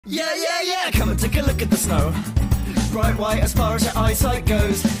Yeah, yeah, yeah, come and take a look at the snow. Bright white as far as your eyesight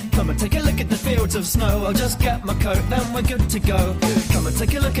goes. Come and take a look at the fields of snow. I'll just get my coat, then we're good to go. Come and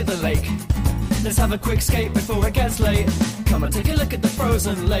take a look at the lake. Let's have a quick skate before it gets late. Come and take a look at the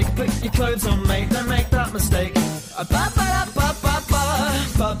frozen lake. Put your clothes on, mate, don't make that mistake.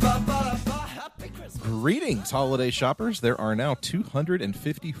 Happy Christmas. Greetings, holiday shoppers. There are now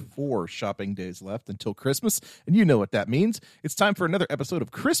 254 shopping days left until Christmas, and you know what that means. It's time for another episode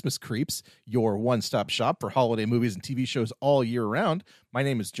of Christmas Creeps, your one-stop shop for holiday movies and TV shows all year round. My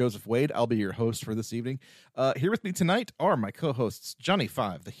name is Joseph Wade. I'll be your host for this evening. Here with me tonight are my co-hosts, Johnny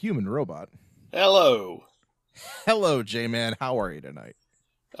Five, the human robot. Hello. Hello, J-Man. How are you tonight?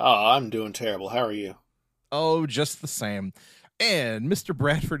 Oh, I'm doing terrible. How are you? Oh, just the same. And Mr.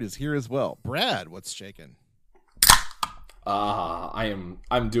 Bradford is here as well. Brad, what's shaking?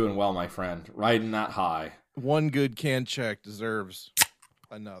 I'm doing well, my friend. Riding that high. One good can check deserves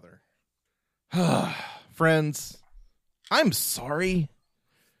another. Friends, I'm sorry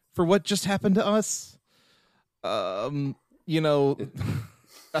for what just happened to us. I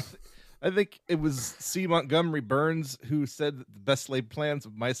think it was C. Montgomery Burns who said that the best laid plans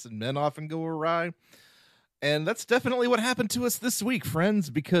of mice and men often go awry. And that's definitely what happened to us this week, friends,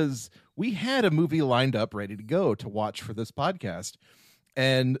 because we had a movie lined up ready to go to watch for this podcast.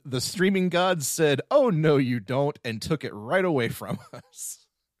 And the streaming gods said, "Oh, no, you don't," and took it right away from us.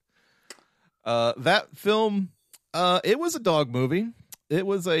 That film, it was a dog movie. It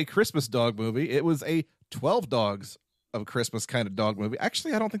was a Christmas dog movie. It was a 12 Dogs of Christmas kind of dog movie.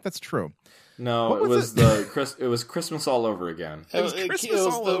 Actually, I don't think that's true. No, it was Christmas all over again. It was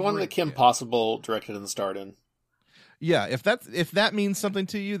the one that Kim Possible directed and starred in. Yeah, if that means something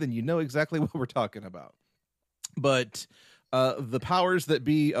to you, then you know exactly what we're talking about. But the powers that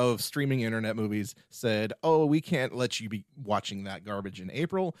be of streaming internet movies said, "Oh, we can't let you be watching that garbage in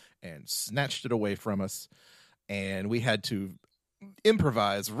April," and snatched it away from us. And we had to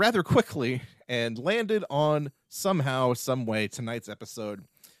improvise rather quickly and landed on somehow, some way, tonight's episode,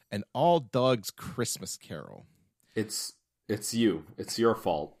 An All Dogs Christmas Carol. It's you. It's your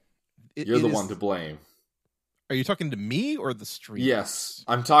fault. You're the one to blame. Are you talking to me or the stream? Yes,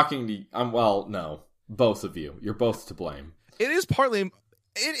 I'm talking to. No, both of you. You're both to blame. It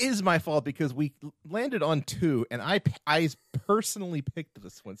is my fault because we landed on two, and I personally picked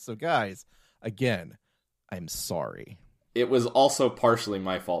this one. So, guys, again, I'm sorry. It was also partially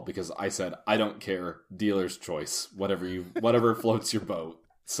my fault because I said I don't care, dealer's choice, whatever floats your boat.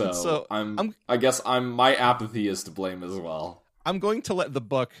 So I guess my apathy is to blame as well. I'm going to let the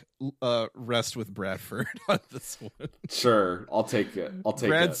buck rest with Bradford on this one. Sure, I'll take it.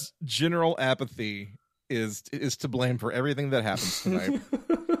 Brad's general apathy is to blame for everything that happens tonight.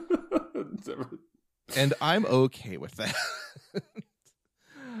 And I'm okay with that.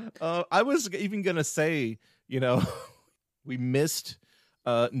 I was even going to say, we missed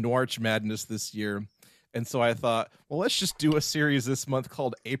Noirch Madness this year. And so I thought, well, let's just do a series this month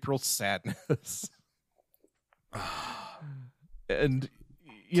called April Sadness. And,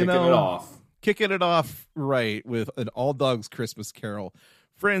 kicking it off right with An All Dogs Christmas Carol.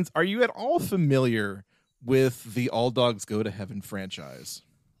 Friends, are you at all familiar with the All Dogs Go to Heaven franchise?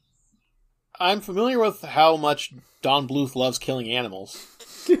 I'm familiar with how much Don Bluth loves killing animals.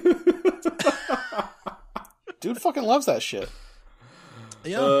 Dude fucking loves that shit.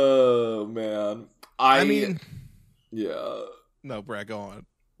 Yeah. Oh, man. I mean... Yeah. No, Brad, go on.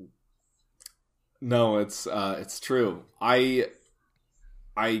 No, it's true. I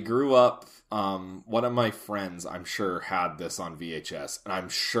grew up, one of my friends, I'm sure, had this on VHS, and I'm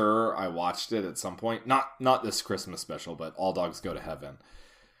sure I watched it at some point. Not this Christmas special, but All Dogs Go to Heaven.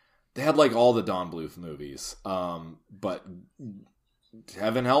 They had, all the Don Bluth movies, but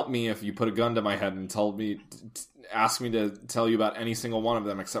heaven help me if you put a gun to my head and ask me to tell you about any single one of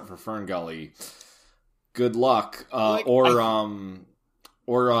them except for Fern Gully. Good luck. What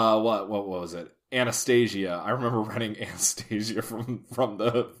was it? Anastasia. I remember renting Anastasia from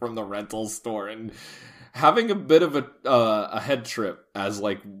the rental store and having a bit of a head trip as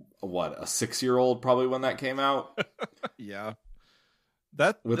a 6-year-old probably when that came out. Yeah.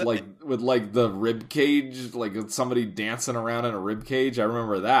 With the rib cage, somebody dancing around in a rib cage. I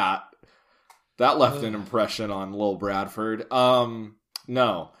remember that. That left an impression on Lil Bradford.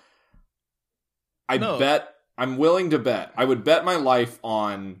 No. I'm willing to bet. I would bet my life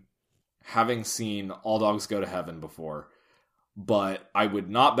on having seen All Dogs Go to Heaven before, but I would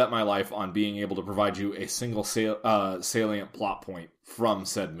not bet my life on being able to provide you a single salient plot point from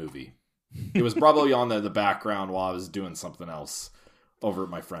said movie. It was probably on the background while I was doing something else over at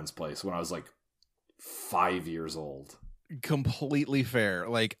my friend's place when I was 5 years old. completely fair.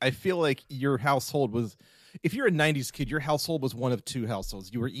 Like, I feel like your household was, if you're a 90s kid, your household was one of two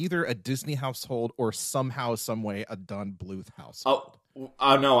households. You were either a Disney household or somehow, some way, a Don Bluth household.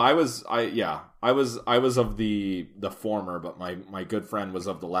 No, I was of the former, but my good friend was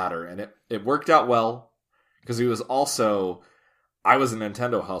of the latter, and it worked out well because he was also, I was a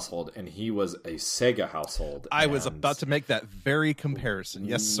Nintendo household and he was a Sega household. I was about to make that very comparison.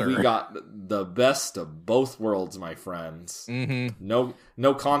 Yes, sir. We got the best of both worlds, my friends. Mm-hmm.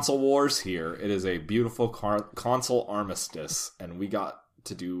 No console wars here. It is a beautiful console armistice, and we got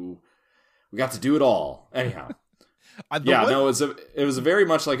to do it all. Anyhow. It was very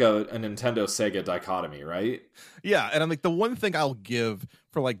much like a Nintendo Sega dichotomy, right? Yeah, and I'm like, the one thing I'll give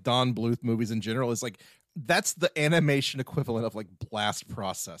for like Don Bluth movies in general is like, that's the animation equivalent of like blast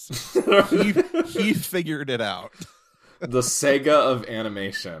processing. he figured it out. The Sega of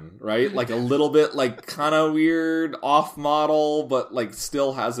animation, right? Like a little bit like kind of weird off model, but like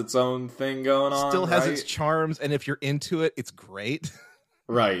still has its own thing going on. Still has its charms, and if you're into it, it's great.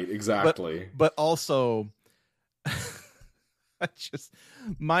 Right, exactly. But also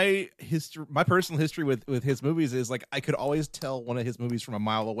my personal history with his movies is like, I could always tell one of his movies from a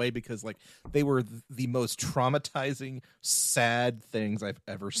mile away because like they were the most traumatizing, sad things I've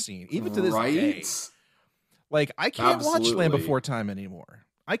ever seen, even to this day. Like, I can't watch Land Before Time anymore.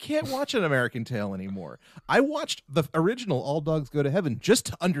 I can't watch An American Tail anymore. I watched the original All Dogs Go to Heaven just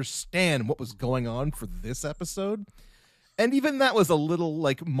to understand what was going on for this episode, and even that was a little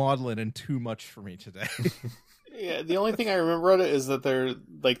like maudlin and too much for me today. Yeah, the only thing I remember about it is that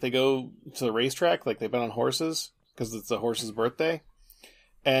they go to the racetrack, like they've been on horses because it's a horse's birthday,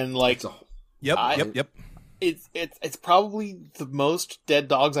 and like, yep. It's probably the most dead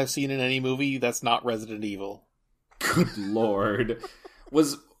dogs I've seen in any movie that's not Resident Evil. Good lord,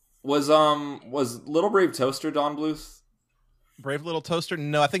 was Little Brave Toaster Don Bluth? Brave Little Toaster?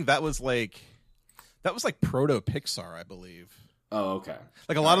 No, I think that was like proto Pixar, I believe. Oh, okay.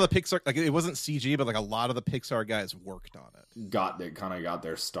 Like a lot of the Pixar, like it wasn't CG, but like a lot of the Pixar guys worked on it. Got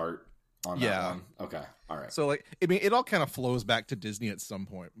their start on that one. Okay, all right. So like, I mean, it all kind of flows back to Disney at some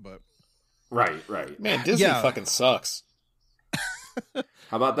point, but right. Man, Disney fucking sucks. How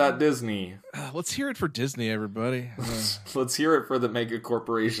about that, Disney? Let's hear it for Disney, everybody. Let's hear it for the mega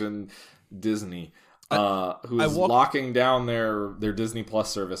corporation Disney, who is locking down their Disney Plus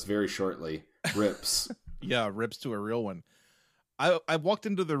service very shortly. Rips. Yeah, rips to a real one. I walked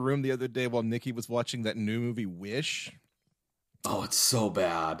into the room the other day while Nikki was watching that new movie Wish. Oh, it's so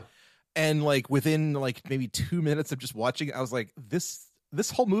bad. And like within like maybe 2 minutes of just watching it, I was like, this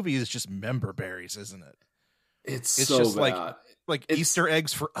whole movie is just member berries, isn't it? It's so just bad. like Easter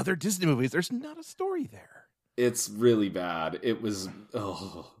eggs for other Disney movies. There's not a story there. It's really bad. It was.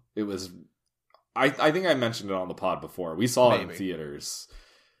 I think I mentioned it on the pod before. We saw it in theaters.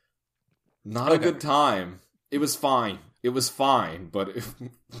 Not a good time. It was fine. But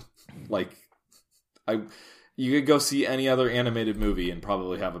you could go see any other animated movie and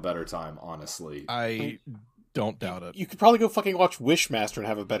probably have a better time, honestly. I don't doubt it. You could probably go fucking watch Wishmaster and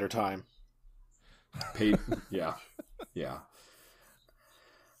have a better time. Yeah.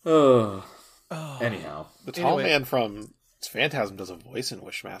 Anyhow. The tall man from Phantasm does a voice in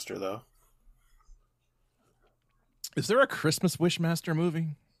Wishmaster, though. Is there a Christmas Wishmaster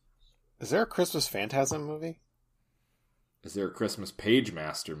movie? Is there a Christmas Phantasm movie? Is there a Christmas Page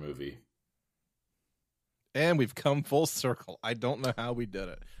Master movie? And we've come full circle. I don't know how we did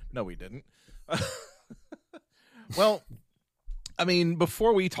it. No, we didn't. Well, I mean,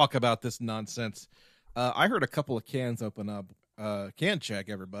 before we talk about this nonsense, I heard a couple of cans open up. Can check,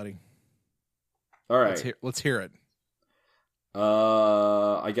 everybody. All right. Let's hear it.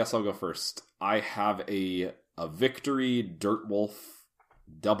 I guess I'll go first. I have a Victory Dirt Wolf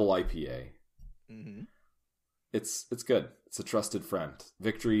double IPA. Mm-hmm. It's good. It's a trusted friend.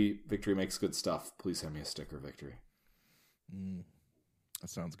 Victory makes good stuff. Please send me a sticker, Victory. That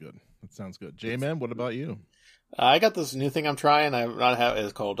sounds good. J-Man, what about you? I got this new thing I'm trying.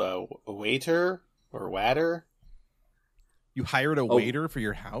 It's called Waiter or Watter. You hired a waiter for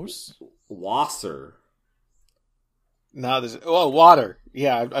your house? Wasser. No, there's water.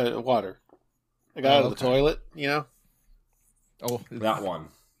 Yeah, water. I got out of the toilet. You know. Oh, that one.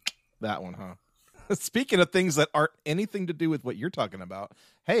 That one, huh? Speaking of things that aren't anything to do with what you're talking about,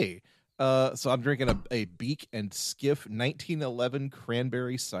 hey, so I'm drinking a Beak and Skiff 1911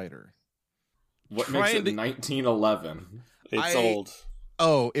 cranberry cider. What makes it 1911? It's old.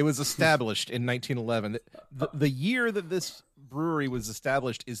 Oh, it was established in 1911. The year that this brewery was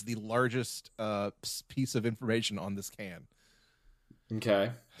established is the largest piece of information on this can.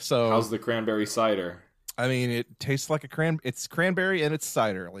 Okay. So how's the cranberry cider? I mean, it tastes like it's cranberry and it's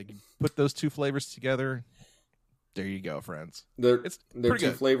cider. Like, you put those two flavors together, there you go, friends. They're two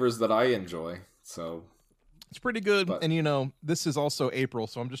good. flavors that I enjoy, so It's pretty good. But- And this is also April,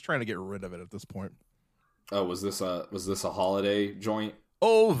 so I'm just trying to get rid of it at this point. Oh, was this a holiday joint?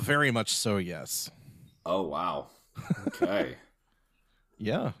 Oh, very much so, yes. Oh, wow. Okay.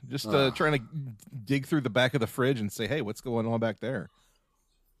 Yeah, just trying to dig through the back of the fridge and say, hey, what's going on back there?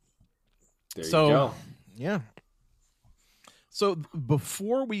 There you go. Yeah. So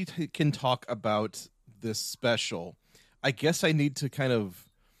before we can talk about this special, I guess I need to kind of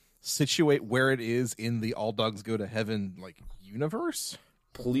situate where it is in the All Dogs Go to Heaven universe.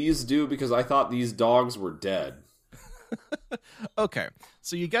 Please do, because I thought these dogs were dead. Okay,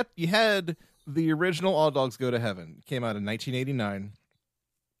 so you had the original All Dogs Go to Heaven. It came out in 1989.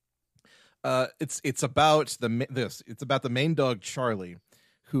 It's about the main dog Charlie,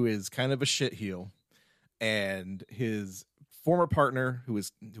 who is kind of a shitheel, and his former partner, who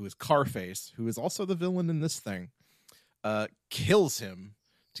is Carface, who is also the villain in this thing, kills him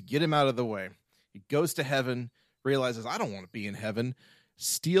to get him out of the way. He goes to heaven, realizes I don't want to be in heaven,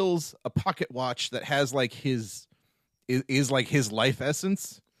 steals a pocket watch that has his life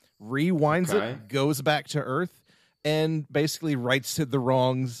essence, rewinds it, goes back to Earth, and basically rights the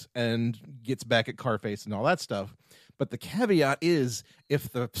wrongs and gets back at Carface and all that stuff. But the caveat is, if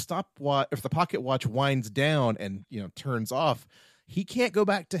the pocket watch winds down and turns off, he can't go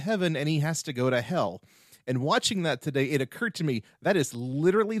back to heaven and he has to go to hell. And watching that today, it occurred to me that is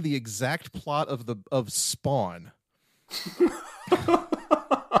literally the exact plot of Spawn.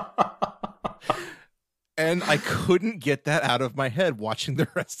 And I couldn't get that out of my head watching the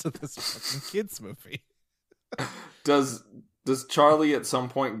rest of this fucking kids movie. Does Charlie at some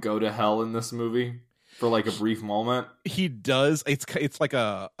point go to hell in this movie for a brief moment? He does. It's like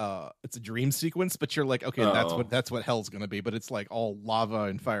a dream sequence, but you're like, okay, that's what hell's gonna be. But it's all lava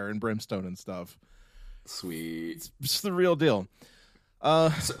and fire and brimstone and stuff. Sweet. It's just the real deal.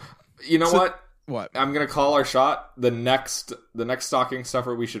 What? What? I'm gonna call our shot. The next stocking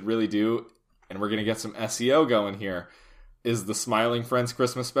stuffer we should really do, and we're gonna get some SEO going here, is the Smiling Friends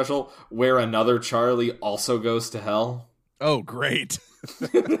Christmas special, where another Charlie also goes to hell. Oh, great.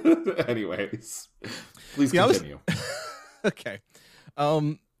 Anyways, please continue. Okay.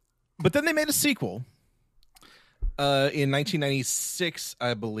 But then they made a sequel in 1996,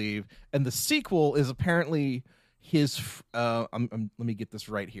 I believe, and the sequel is apparently his. Let me get this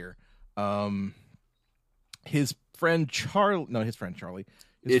right here. His friend Charlie.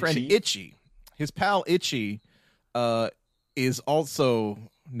 His friend Itchy. His pal Itchy is also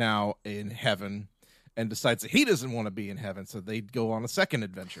now in heaven and decides that he doesn't want to be in heaven, so they go on a second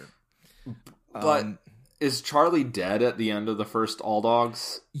adventure. But is Charlie dead at the end of the first All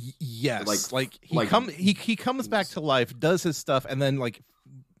Dogs? Yes. He comes back to life, does his stuff, and then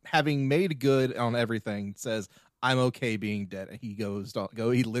having made good on everything, says, I'm okay being dead. And he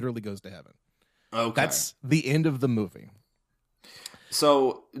he literally goes to heaven. Okay. That's the end of the movie.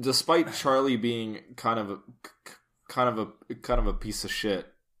 So, despite Charlie being kind of a piece of shit,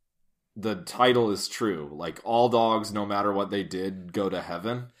 the title is true. All dogs, no matter what they did, go to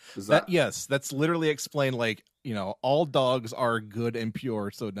heaven. Is that? Yes, that's literally explained. All dogs are good and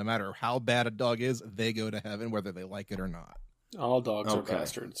pure. So no matter how bad a dog is, they go to heaven, whether they like it or not. All dogs are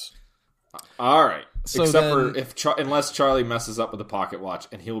bastards. All right. So unless Charlie messes up with the pocket watch,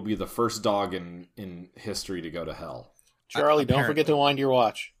 and he'll be the first dog in history to go to hell. Charlie, don't forget to wind your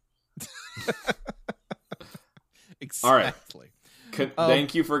watch. Exactly. All right.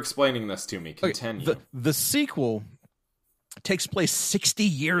 Thank you for explaining this to me. Continue. Okay, the sequel takes place 60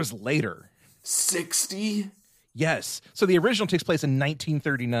 years later. 60? Yes. So the original takes place in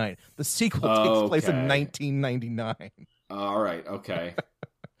 1939. The sequel takes place in 1999. All right. Okay.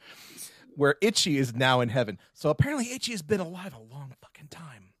 Where Itchy is now in heaven. So apparently Itchy has been alive a long fucking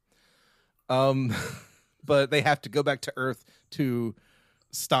time. But they have to go back to Earth to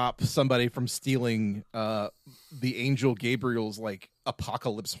stop somebody from stealing the angel Gabriel's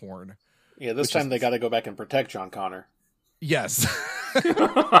apocalypse horn. Yeah, this time they got to go back and protect John Connor. Yes.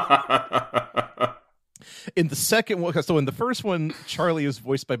 In the second one, so in the first one, Charlie is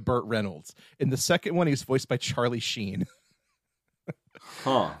voiced by Burt Reynolds. In the second one, he's voiced by Charlie Sheen.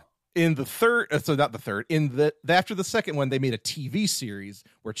 Huh. In the third, so not the third, after the second one, they made a TV series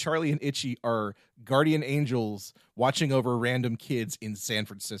where Charlie and Itchy are guardian angels watching over random kids in San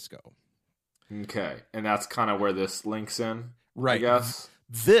Francisco. Okay, and that's kind of where this links in, right? I guess.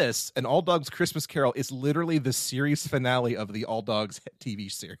 This, an All Dogs Christmas Carol, is literally the series finale of the All Dogs TV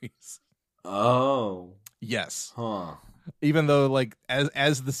series. Oh. Yes. Huh. Even though, like,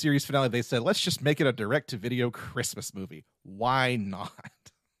 as the series finale, they said, let's just make it a direct-to-video Christmas movie. Why not?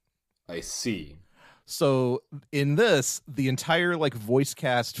 I see. So in this, the entire like voice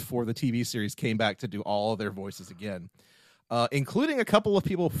cast for the TV series came back to do all of their voices again, including a couple of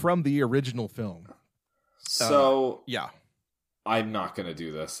people from the original film. So yeah, I'm not gonna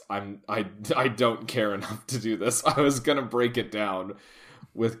do this. I don't care enough to do this. I was gonna break it down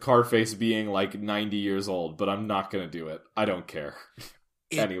with Carface being like 90 years old, but I'm not gonna do it. I don't care.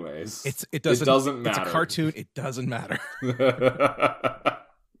 Anyways, it doesn't matter. It's a cartoon. It doesn't matter.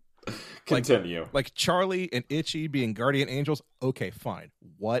 Continue. Like Charlie and Itchy being guardian angels. Okay, fine,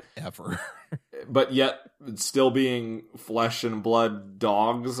 whatever. But yet, still being flesh and blood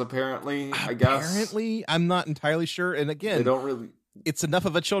dogs. Apparently, I guess. Apparently, I'm not entirely sure. And again, they don't really. It's enough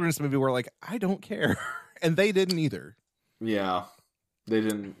of a children's movie where like I don't care, and they didn't either. Yeah, they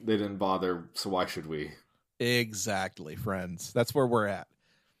didn't bother. So why should we? Exactly, friends. That's where we're at.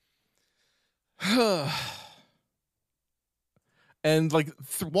 And like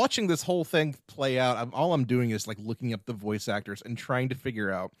watching this whole thing play out, all I'm doing is like looking up the voice actors and trying to figure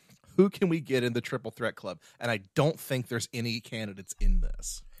out who can we get in the Triple Threat Club. And I don't think there's any candidates in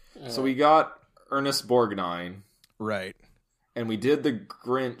this. So we got Ernest Borgnine, right? And we did the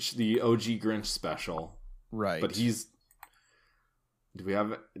Grinch, the OG Grinch special, right? But he's. Do we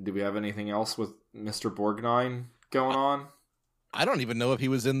have anything else with Mr. Borgnine going on? I don't even know if he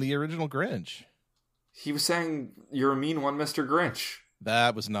was in the original Grinch. He was saying, "You're a mean one, Mr. Grinch."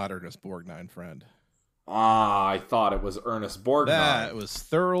 That was not Ernest Borgnine, friend. Ah, I thought it was Ernest Borgnine. That was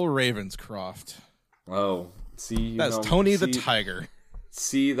Thurl Ravenscroft. Oh, see, that's Tony the Tiger.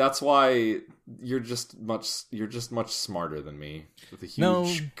 See, that's why you're just much smarter than me with a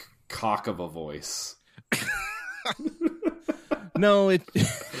huge cock of a voice. No,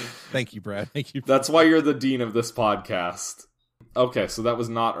 Thank you, Brad. Thank you. That's why you're the dean of this podcast. Okay, so that was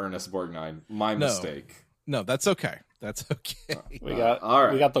not Ernest Borgnine. My mistake. No, that's okay. That's okay. We got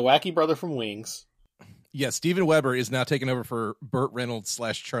the wacky brother from Wings. Yeah, Steven Weber is now taking over for Burt Reynolds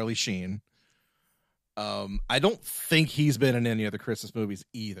 / Charlie Sheen. I don't think he's been in any other Christmas movies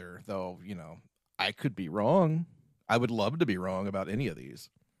either, though, you know, I could be wrong. I would love to be wrong about any of these.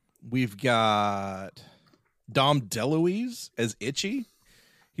 We've got Dom DeLuise as Itchy.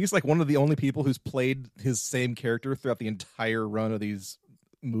 He's like one of the only people who's played his same character throughout the entire run of these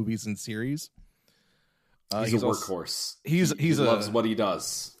movies and series. He's a workhorse. He loves what he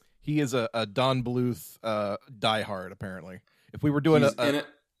does. He is a Don Bluth diehard. Apparently, if we were doing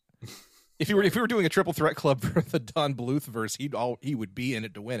if we were doing a Triple Threat Club for the Don Bluth verse, he would be in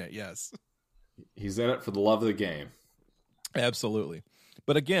it to win it. Yes, he's in it for the love of the game. Absolutely,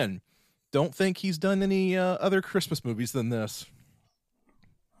 but again, don't think he's done any other Christmas movies than this.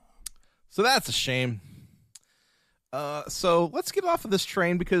 So that's a shame. So let's get off of this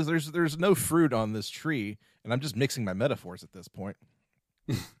train because there's no fruit on this tree, and I'm just mixing my metaphors at this point.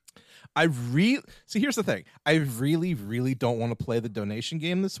 See, here's the thing. I really, really don't want to play the donation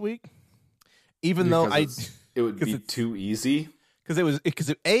game this week, even though it would be too easy.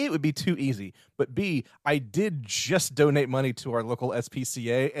 Because A, it would be too easy, but B, I did just donate money to our local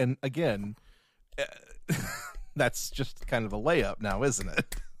SPCA, and again, that's just kind of a layup now, isn't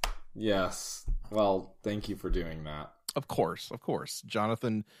it? Yes. Well, thank you for doing that. Of course.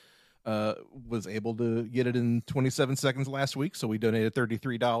 Jonathan was able to get it in 27 seconds last week, so we donated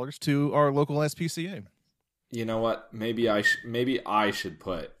 $33 to our local SPCA. You know what? Maybe I should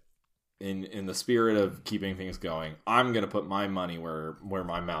put in the spirit of keeping things going. I'm going to put my money where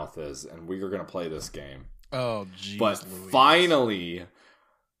my mouth is, and we're going to play this game. Oh, jeez. But Finally,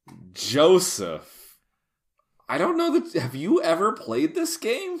 Joseph, I don't know that. Have you ever played this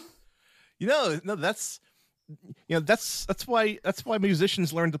game? That's why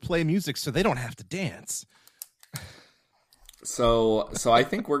musicians learn to play music so they don't have to dance. So I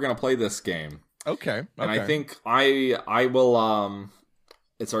think we're gonna play this game. Okay. And I think I will.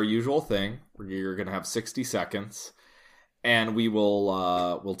 It's our usual thing. You're gonna have 60 seconds, and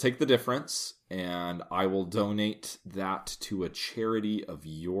we'll take the difference, and I will donate that to a charity of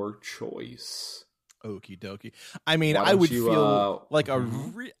your choice. Okie dokie. I mean, I would feel like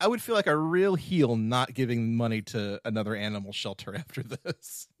a real heel not giving money to another animal shelter after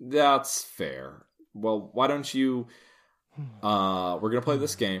this. That's fair. Well, why don't you? We're gonna play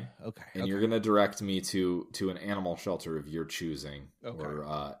this game, okay? And you're gonna direct me to an animal shelter of your choosing,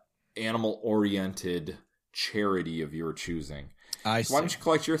 or animal-oriented charity of your choosing. Why don't you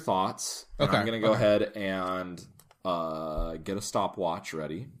collect your thoughts? Okay. I'm gonna go ahead and get a stopwatch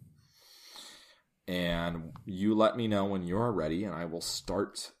ready. And you let me know when you're ready, and I will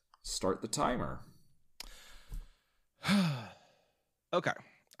start the timer. Okay.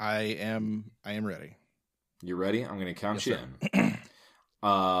 I am ready. You ready? I'm going to count Yes, you in.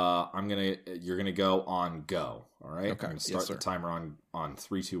 You're going to go on go. All right. Okay. I'm going to start Yes, sir. the timer on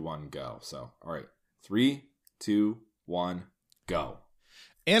 3, 2, 1, go. So, all right. 3, 2, 1, go.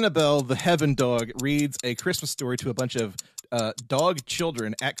 Annabelle the Heaven Dog reads a Christmas story to a bunch of dog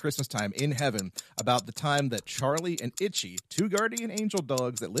children at Christmas time in heaven about the time that Charlie and Itchy, two guardian angel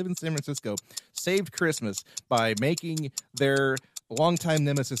dogs that live in San Francisco, saved Christmas by making their longtime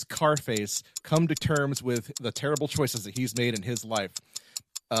nemesis Carface come to terms with the terrible choices that he's made in his life.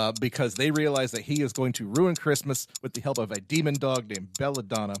 Because they realize that he is going to ruin Christmas with the help of a demon dog named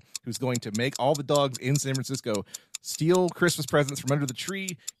Belladonna, who's going to make all the dogs in San Francisco steal Christmas presents from under the tree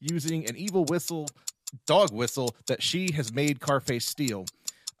using an evil dog whistle that she has made Carface steal.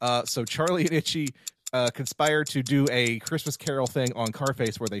 So Charlie and Itchy conspire to do a Christmas Carol thing on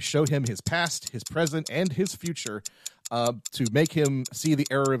Carface where they show him his past, his present, and his future to make him see the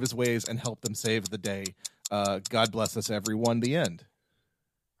error of his ways and help them save the day. God bless us, everyone. The end.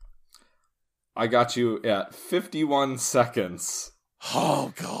 I got you at 51 seconds.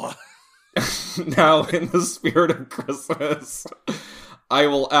 Oh, God. Now, in the spirit of Christmas, I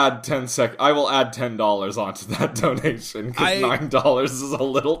will add $10 onto that donation because $9 is a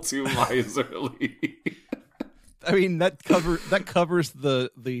little too miserly. I mean, that covers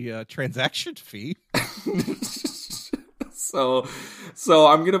the transaction fee. So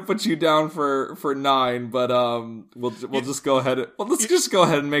I'm gonna put you down for 9, but we'll just go ahead. Let's just go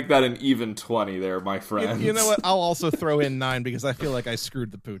ahead and make that an even 20 there, my friend. You know what? I'll also throw in 9 because I feel like I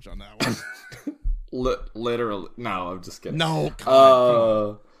screwed the pooch on that one. Literally, no, I'm just kidding. No,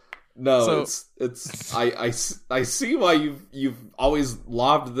 God, no, so, I see why you've always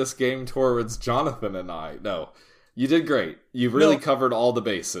lobbed this game towards Jonathan and I. No. You did great. You really covered all the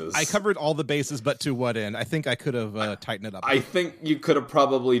bases. I covered all the bases, but to what end? I think I could have tightened it up. I think you could have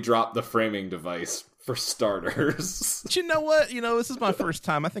probably dropped the framing device for starters. But you know what? This is my first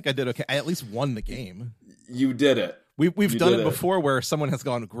time. I think I did okay. I at least won the game. You did it. We've done it before where someone has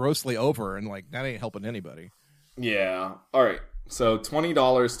gone grossly over, and that ain't helping anybody. Yeah. All right. So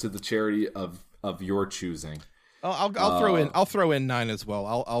 $20 to the charity of your choosing. I'll throw in 9 as well.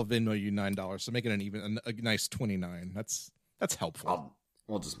 I'll Venmo you $9, so make it a nice 29. That's helpful.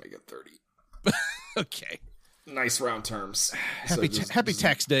 We'll just make it 30. Okay. Nice round terms. Happy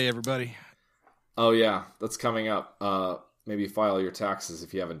tax day, everybody. Oh yeah, that's coming up. Maybe file your taxes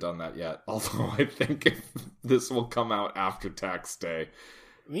if you haven't done that yet. Although I think if this will come out after tax day.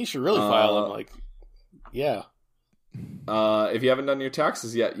 You should really file them. Yeah. If you haven't done your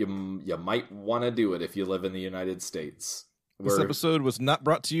taxes yet, you might want to do it if you live in the United States. This episode was not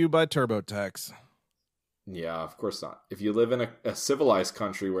brought to you by TurboTax. Yeah, of course not. If you live in a civilized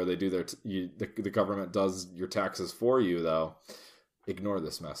country where they do the government does your taxes for you, though, ignore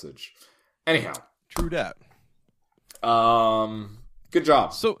this message. Anyhow, true that. Good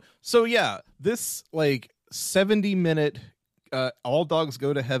job. So yeah, this 70-minute all dogs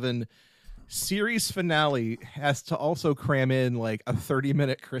go to heaven series finale has to also cram in a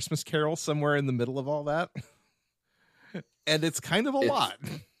 30-minute Christmas Carol somewhere in the middle of all that. And it's kind of a lot.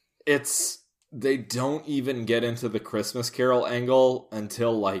 They don't even get into the Christmas Carol angle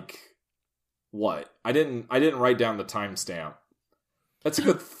until what? I didn't write down the timestamp. That's a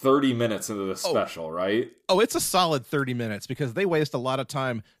good 30 minutes into the special, right? Oh, it's a solid 30 minutes because they waste a lot of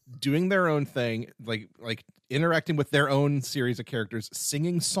time doing their own thing, like interacting with their own series of characters,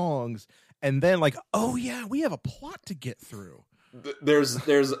 singing songs, and then oh yeah, we have a plot to get through. There's a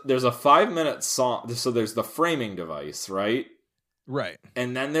 5-minute song. So there's the framing device, right? Right.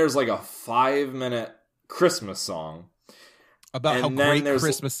 And then there's a 5-minute Christmas song about how great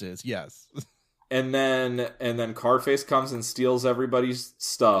Christmas is. Yes. And then Carface comes and steals everybody's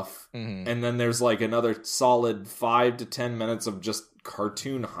stuff. Mm-hmm. And then there's another solid 5 to 10 minutes of just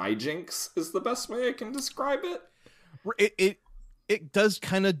cartoon hijinks is the best way I can describe it. It does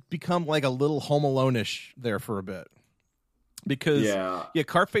kind of become a little Home Alone-ish there for a bit. Because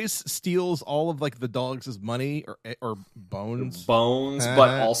Carface steals all of the dogs' money or bones.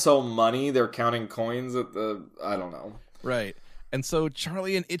 But also money. They're counting coins at I don't know. Right. And so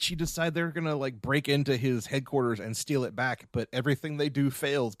Charlie and Itchy decide they're going to break into his headquarters and steal it back, but everything they do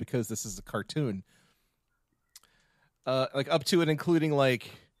fails because this is a cartoon. Up to and including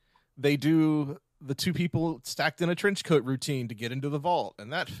they do the two people stacked in a trench coat routine to get into the vault,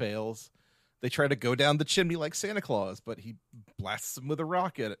 and that fails. They try to go down the chimney like Santa Claus, but he blasts them with a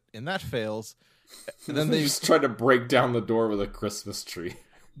rocket, and that fails. And then they just try to break down the door with a Christmas tree,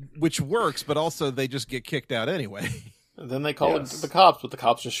 which works, but also they just get kicked out anyway. And then they call the cops, but the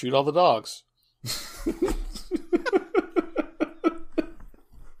cops just shoot all the dogs.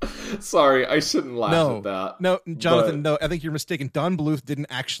 Sorry, I shouldn't laugh at that. No, Jonathan, no. I think you're mistaken. Don Bluth didn't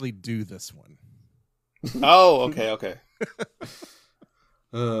actually do this one. Oh, okay.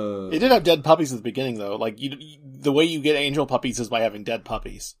 It did have dead puppies at the beginning, though. Like, the way you get angel puppies is by having dead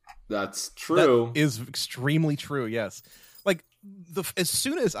puppies. That's true. That is extremely true, yes. Like, as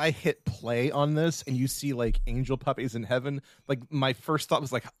soon as I hit play on this and you see, like, angel puppies in heaven, like, my first thought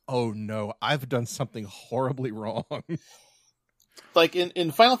was like, oh no, I've done something horribly wrong. Like,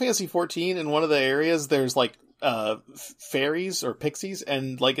 in Final Fantasy XIV, in one of the areas, there's, like, fairies or pixies,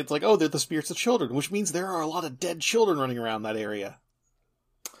 and, like, it's like, oh, they're the spirits of children, which means there are a lot of dead children running around that area.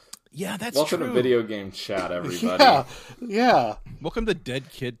 Yeah, that's Welcome true. to video game chat, everybody. Yeah. Welcome to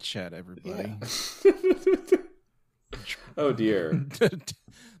Dead Kid Chat, everybody. Yeah. Oh, dear.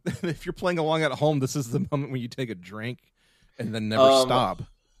 If you're playing along at home, this is the moment when you take a drink and then never stop.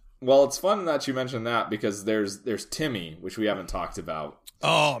 Well, it's fun that you mentioned that because there's Timmy, which we haven't talked about.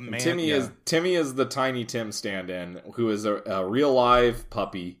 Oh man, Timmy is the Tiny Tim stand-in, who is a real live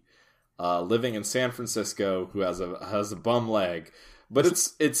puppy living in San Francisco who has a bum leg. But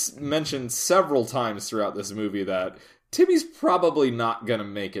it's mentioned several times throughout this movie that Timmy's probably not going to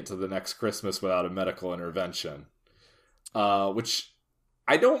make it to the next Christmas without a medical intervention. Which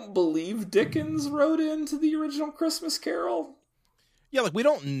I don't believe Dickens wrote into the original Christmas Carol. Yeah, like we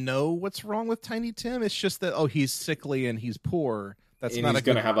don't know what's wrong with Tiny Tim. It's just that, he's sickly and he's poor. That's and not he's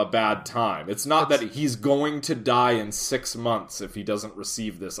going to have a bad time. It's not that he's going to die in 6 months if he doesn't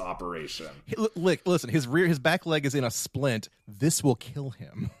receive this operation. Listen, his back leg is in a splint. This will kill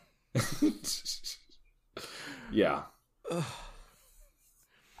him. Yeah.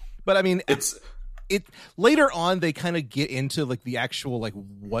 But I mean, it later on they kind of get into like the actual like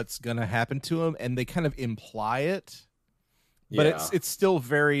what's going to happen to him, and they kind of imply it. But it's still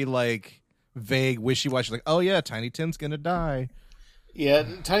very like vague, wishy-washy. Like, oh yeah, Tiny Tim's going to die. Yeah,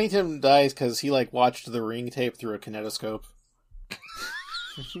 Tiny Tim dies because he, like, watched the Ring tape through a kinetoscope.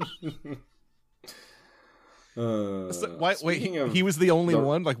 He was the only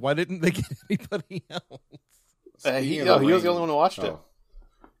one? Like, why didn't they get anybody else? He was the only one who watched it.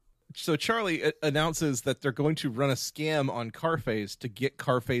 So Charlie announces that they're going to run a scam on Carface to get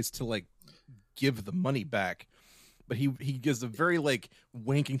Carface to, like, give the money back. But he gives a very, like,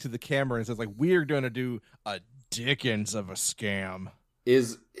 winking to the camera and says, like, we're going to do a Dickens of a scam.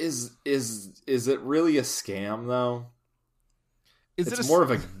 Is it really a scam though?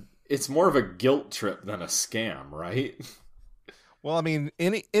 It's more of a guilt trip than a scam, right? Well, I mean,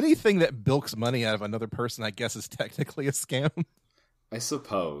 anything that bilks money out of another person, I guess, is technically a scam. I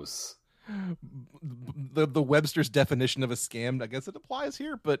suppose. The Webster's definition of a scam, I guess it applies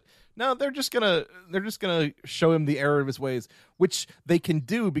here, but no, they're just gonna show him the error of his ways, which they can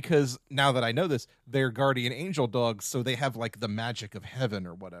do because now that I know this, they're guardian angel dogs, so they have like the magic of heaven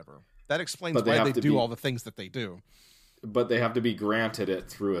or whatever. That explains why they do all the things that they do. But they have to be granted it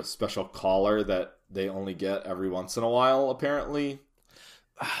through a special collar that they only get every once in a while, apparently.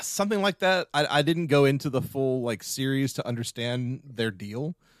 Something like that. I didn't go into the full like series to understand their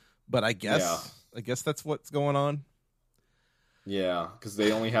deal. But I guess that's what's going on. Yeah, because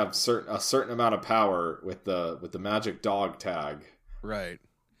they only have a certain amount of power with the magic dog tag. Right.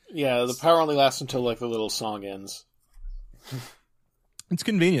 Yeah, the power only lasts until like the little song ends. It's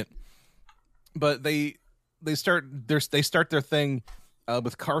convenient, but they start their thing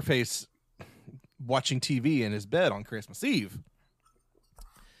with Carface watching TV in his bed on Christmas Eve,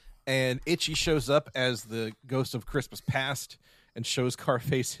 and Itchy shows up as the ghost of Christmas past. And shows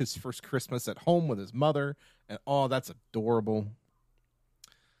Carface his first Christmas at home with his mother, and that's adorable.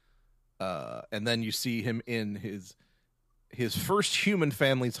 And then you see him in his first human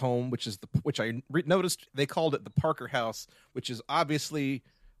family's home, which I noticed they called it the Parker House, which is obviously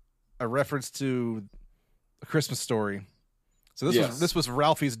a reference to A Christmas Story. So this was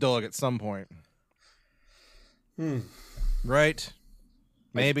Ralphie's dog at some point, right?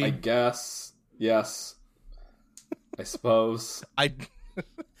 Maybe I guess yes. I suppose.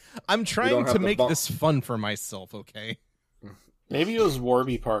 I'm trying to make this fun for myself, okay? Maybe it was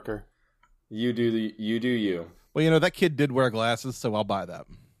Warby Parker. You do you. Well, that kid did wear glasses, so I'll buy that.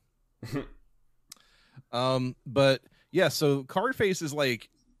 But yeah, so Carface is like,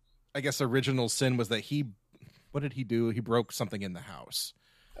 I guess original sin was that what did he do? He broke something in the house.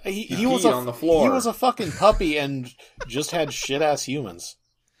 He was on the floor. He was a fucking puppy and just had shit ass humans.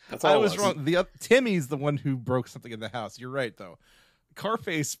 That's all I was wrong. Timmy's the one who broke something in the house. You're right, though.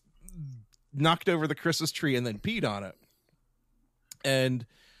 Carface knocked over the Christmas tree and then peed on it. And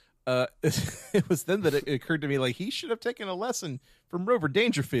it was then that it occurred to me, like, he should have taken a lesson from Rover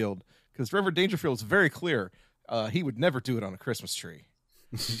Dangerfield, because Rover Dangerfield is very clear. He would never do it on a Christmas tree.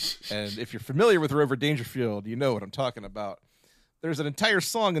 And if you're familiar with Rover Dangerfield, you know what I'm talking about. There's an entire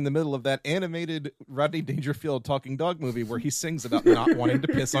song in the middle of that animated Rodney Dangerfield talking dog movie where he sings about not wanting to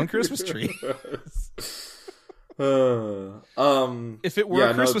piss on Christmas trees. If it were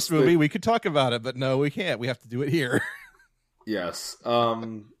a Christmas movie, we could talk about it, but no, we can't. We have to do it here. Yes.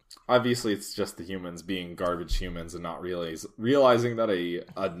 Obviously, it's just the humans being garbage humans and not realizing that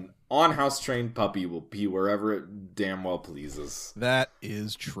an on-house trained puppy will be wherever it damn well pleases. That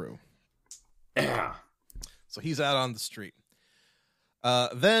is true. Yeah. So he's out on the street.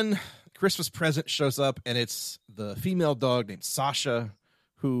 Then Christmas present shows up, and it's the female dog named Sasha,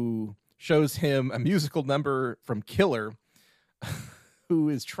 who shows him a musical number from Killer, who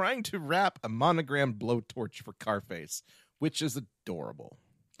is trying to wrap a monogrammed blowtorch for Carface, which is adorable.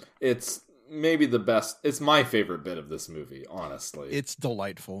 It's maybe the best. It's my favorite bit of this movie, honestly. It's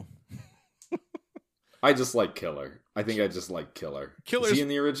delightful. I just like Killer. I think I just like Killer. Is he in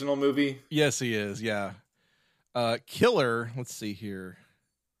the original movie? Yes, he is, yeah. Killer, let's see here.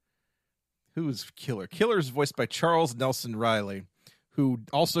 Who's Killer? Killer is voiced by Charles Nelson Riley, who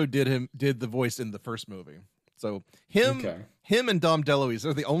also did the voice in the first movie. So him and Dom DeLuise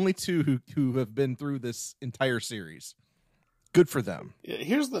are the only two who have been through this entire series. Good for them. Yeah,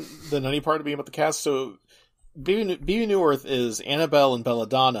 here's the nutty part of being about the cast. So Baby New Earth is Annabelle and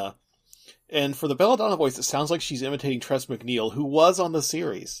Belladonna. And for the Belladonna voice, it sounds like she's imitating Tress MacNeille, who was on the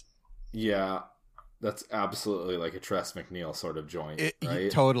series. Yeah, that's absolutely like a Tress MacNeille sort of joint,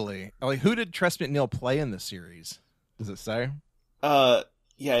 right? Totally. Like, who did Tress MacNeille play in the series? Does it say? Yeah,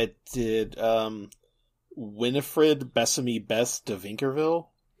 it did. Winifred Bessamy Bess de Vinkerville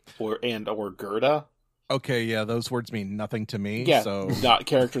or Gerda. Okay, yeah, those words mean nothing to me. Yeah, so not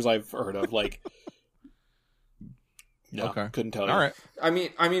characters I've heard of. Like, no, okay, couldn't tell you. All right. I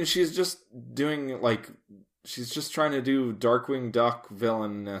mean, she's just doing she's just trying to do Darkwing Duck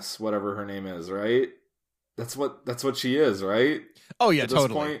villainess, whatever her name is, right? That's what she is, right? Oh yeah, at this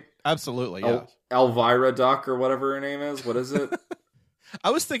totally, point? Absolutely, yeah. Elvira Duck or whatever her name is. What is it?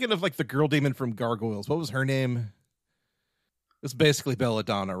 I was thinking of like the girl demon from Gargoyles. What was her name? It's basically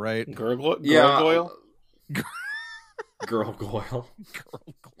Belladonna, right? Gargoyle? Girl Goyle.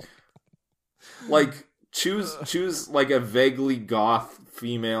 Like choose like a vaguely goth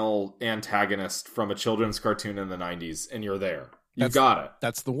female antagonist from a children's cartoon in the 90s and you're there. Got it.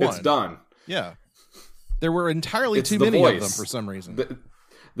 That's the one. It's done. Yeah. There were entirely too many of them for some reason.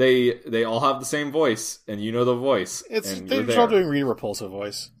 They all have the same voice and you know the voice. They're all doing Rita Repulsa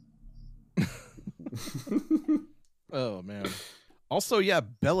voice. Oh man. Also, yeah,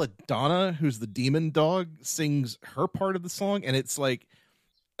 Belladonna, who's the demon dog, sings her part of the song, and it's like,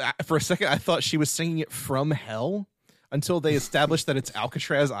 for a second, I thought she was singing it from hell until they established that it's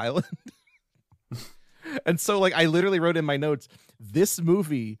Alcatraz Island. And so, like, I literally wrote in my notes, this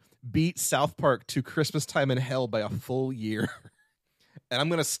movie beat South Park to Christmas Time in Hell by a full year. And I'm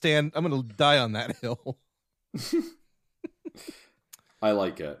going to die on that hill. I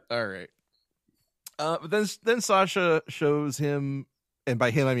like it. All right. Then Sasha shows him, and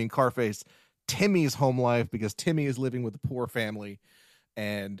by him I mean Carface, Timmy's home life, because Timmy is living with a poor family,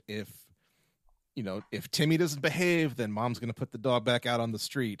 and if Timmy doesn't behave, then Mom's going to put the dog back out on the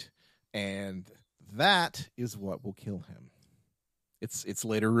street, and that is what will kill him. It's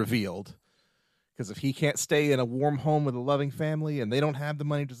later revealed, because if he can't stay in a warm home with a loving family, and they don't have the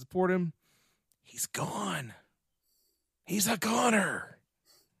money to support him, he's gone. He's a goner.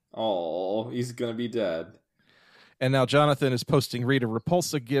 Oh, he's gonna be dead. And now Jonathan is posting Rita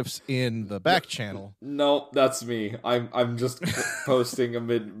Repulsa gifs in the back channel. No, that's me. I'm just posting a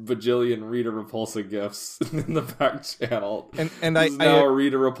bajillion Rita Repulsa gifs in the back channel. And this is now a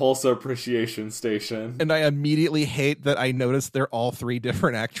Rita Repulsa appreciation station. And I immediately hate that I noticed they're all three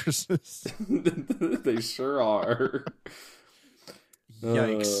different actresses. They sure are.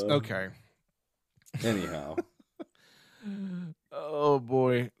 Yikes. Okay. Anyhow. Oh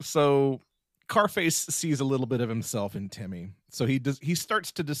boy. So Carface sees a little bit of himself in Timmy. So he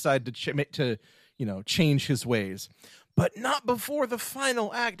starts to decide to change his ways. But not before the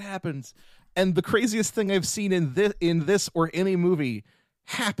final act happens. And the craziest thing I've seen in this or any movie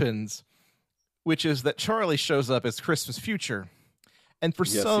happens, which is that Charlie shows up as Christmas Future. And for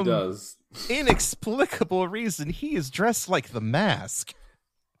some inexplicable reason, he is dressed like the Mask.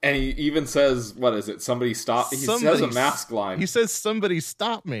 And he even says, what is it? Somebody stop. He says a mask line. He says, somebody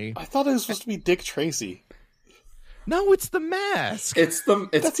stop me. I thought it was supposed to be Dick Tracy. No, it's the Mask.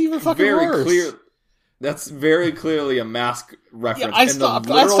 That's even fucking worse. Clear. That's very clearly a Mask reference. Yeah, I stopped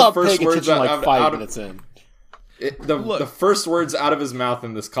paying attention like 5 minutes in. The first words out of his mouth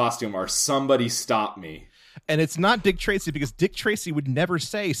in this costume are, somebody stop me. And it's not Dick Tracy, because Dick Tracy would never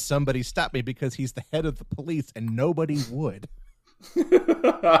say somebody stop me, because he's the head of the police and nobody would.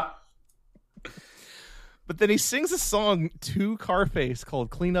 But then he sings a song to Carface called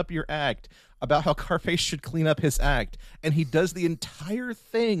Clean Up Your Act, about how Carface should clean up his act. And he does the entire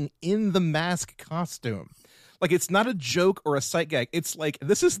thing in the mask costume. Like, it's not a joke or a sight gag. It's like,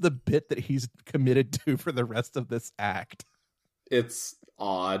 this is the bit that he's committed to for the rest of this act. It's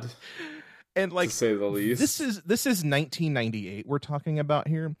odd. And like, to say the least. This is 1998 we're talking about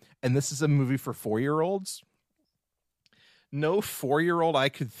here. And this is a movie for 4-year-olds. No 4-year-old I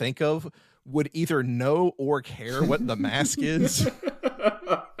could think of would either know or care what the mask is.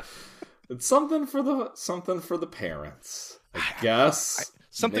 It's something for the parents, I guess.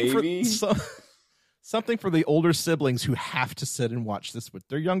 Something for the older siblings who have to sit and watch this with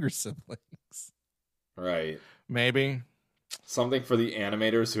their younger siblings. Right. Maybe. Something for the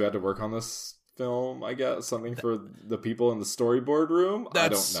animators who had to work on this film, I guess. Something for the people in the storyboard room. I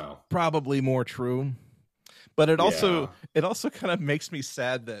don't know. Probably more true. But it also kind of makes me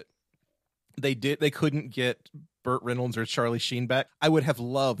sad that they couldn't get Burt Reynolds or Charlie Sheen back. I would have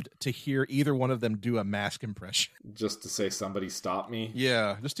loved to hear either one of them do a mask impression. Just to say, somebody stop me?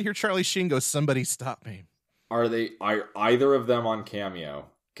 Yeah, just to hear Charlie Sheen go, somebody stop me. Are either of them on Cameo?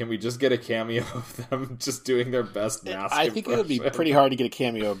 Can we just get a cameo of them just doing their best mask I think impression? it would be pretty hard to get a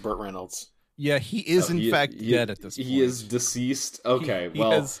cameo of Burt Reynolds. Yeah, he is in fact dead at this point. He is deceased? Okay, he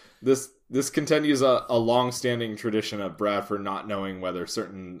This continues a long-standing tradition of Bradford not knowing whether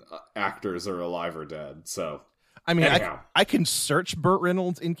certain actors are alive or dead. So, I mean, anyhow. I can search Burt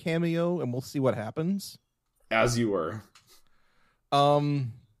Reynolds in Cameo and we'll see what happens. As you were.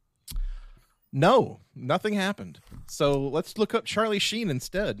 No, nothing happened. So let's look up Charlie Sheen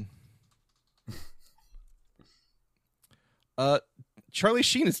instead. Charlie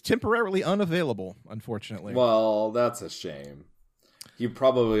Sheen is temporarily unavailable, unfortunately. Well, that's a shame. He'd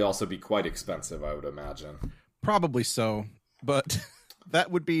probably also be quite expensive, I would imagine. Probably so, but that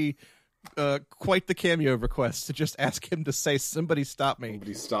would be quite the cameo request, to just ask him to say, somebody stop me.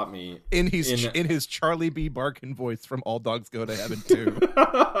 Somebody stop me. In his Charlie B. Barkin voice from All Dogs Go to Heaven 2.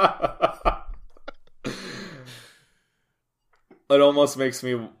 It almost makes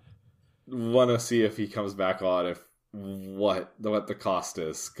me want to see if he comes back on, if what the cost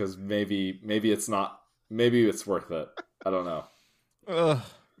is, because maybe it's not, maybe it's worth it. I don't know.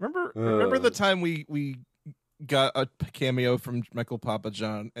 Remember the time we got a cameo from Michael Papa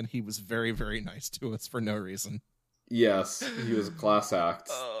John, and he was very, very nice to us for no reason. Yes, he was a class act.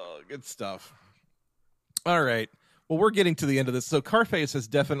 Oh, good stuff. All right. Well, we're getting to the end of this. So Carface has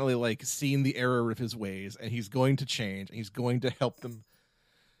definitely seen the error of his ways, and he's going to change, and he's going to help them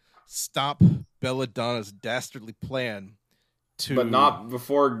stop Belladonna's dastardly plan But not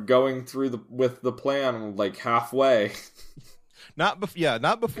before going through with the plan halfway. Not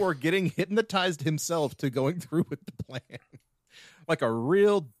before getting hypnotized himself to going through with the plan. Like a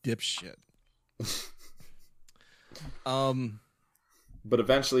real dipshit. But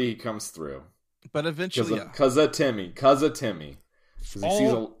eventually he comes through. But eventually, Cause of Timmy.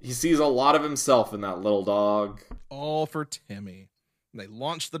 He sees a lot of himself in that little dog. All for Timmy. And they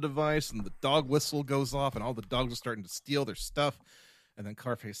launch the device, and the dog whistle goes off, and all the dogs are starting to steal their stuff. And then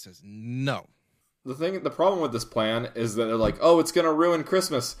Carface says, no. The problem with this plan is that they're like, oh, it's going to ruin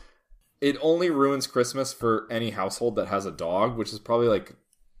Christmas. It only ruins Christmas for any household that has a dog, which is probably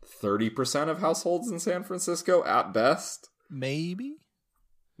 30% of households in San Francisco at best. Maybe.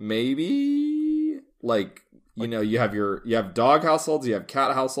 You have dog households, you have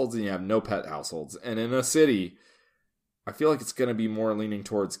cat households, and you have no pet households. And in a city, I feel like it's going to be more leaning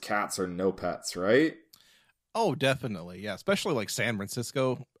towards cats or no pets, right? Oh, definitely. Yeah. Especially San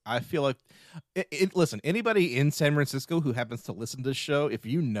Francisco. I feel like listen, anybody in San Francisco who happens to listen to this show, if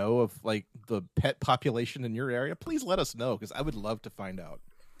you know of the pet population in your area, please let us know, because I would love to find out.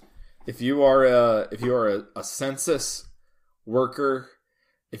 If you are a census worker,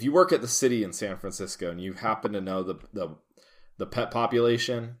 if you work at the city in San Francisco and you happen to know the pet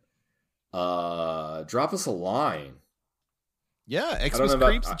population, drop us a line. Yeah,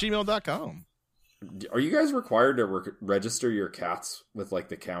 xmascreeps@gmail.com. Are you guys required to register your cats with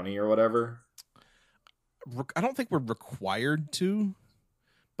the county or whatever? I don't think we're required to,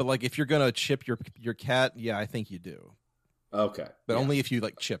 but if you're gonna chip your cat, yeah, I think you do. Okay, but only if you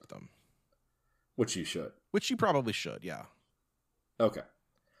chip them, which you should. Which you probably should, yeah. Okay,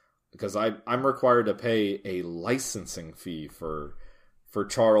 because I'm required to pay a licensing fee for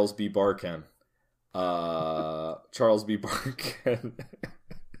Charles B. Barkin. Charles B. Barkin.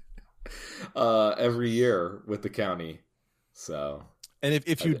 Every year with the county. So And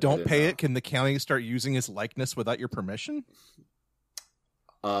if you don't pay know. it, can the county start using his likeness without your permission?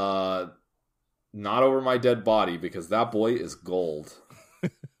 Not over my dead body, because that boy is gold.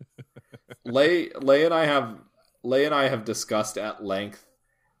 Lay and I have discussed at length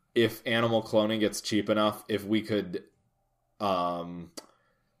if animal cloning gets cheap enough, if we could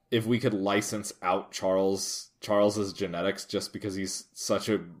license out Charles's genetics just because he's such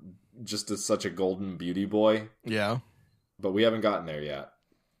a golden beauty boy. Yeah. But we haven't gotten there yet.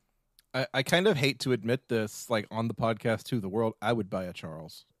 I kind of hate to admit this, like on the podcast to the world, I would buy a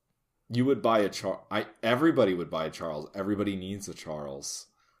Charles. You would buy a Charles. Everybody would buy a Charles. Everybody needs a Charles.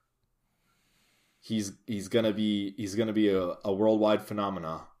 He's gonna be a worldwide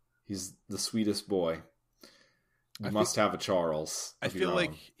phenomena. He's the sweetest boy. You must have a Charles. I feel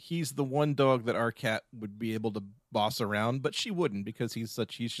like he's the one dog that our cat would be able to boss around, but she wouldn't because he's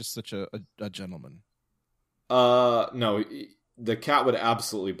just such a gentleman. No, the cat would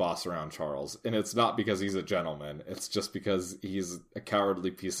absolutely boss around Charles, and it's not because he's a gentleman. It's just because he's a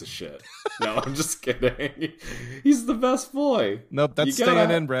cowardly piece of shit. No, I'm just kidding. He's the best boy. Nope, that's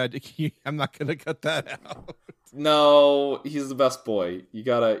staying in, Brad. I'm not gonna cut that out. No, he's the best boy. You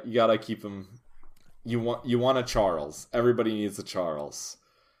gotta keep him. You want a Charles. Everybody needs a Charles.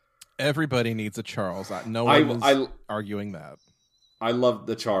 Everybody needs a Charles. No one is arguing that. I love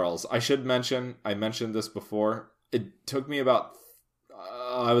the Charles. I should mention, I mentioned this before. It took me about,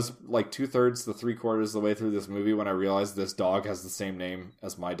 I was like 2/3 to 3/4 of the way through this movie when I realized this dog has the same name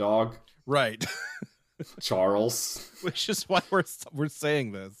as my dog. Right. Charles. Which is why we're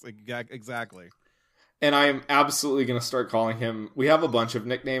saying this. Exactly. And I am absolutely going to start calling him, we have a bunch of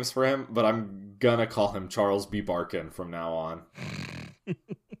nicknames for him, but I'm going to call him Charles B. Barkin from now on.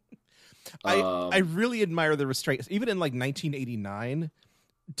 I really admire the restraint, even in like 1989,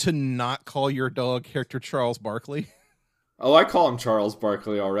 to not call your dog character Charles Barkley. Oh, I call him Charles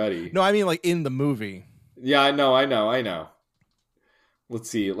Barkley already. No, I mean like in the movie. Yeah, I know. Let's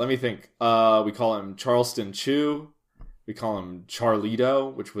see. Let me think. We call him Charleston Chew. We call him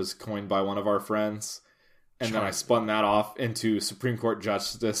Charlito, which was coined by one of our friends. And then I spun that off into Supreme Court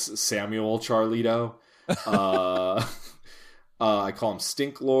Justice Samuel Charlito. I call him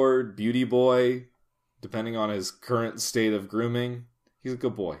Stink Lord, Beauty Boy, depending on his current state of grooming. He's a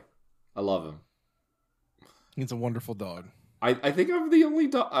good boy. I love him. He's a wonderful dog. I think I'm the only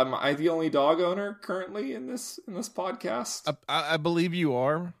dog. Am I the only dog owner currently in this podcast? I believe you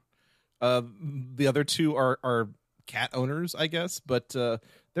are. The other two are cat owners, I guess, but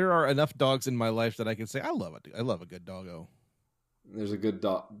there are enough dogs in my life that I can say I love it. I love a good doggo. There's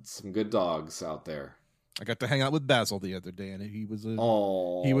some good dogs out there. I got to hang out with Basil the other day, and he was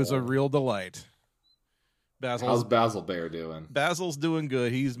a real delight. How's Basil Bear doing? Basil's doing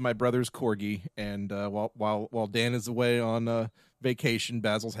good. He's my brother's corgi, and while Dan is away on vacation,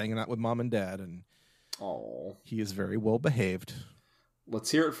 Basil's hanging out with Mom and Dad, and he is very well behaved. Let's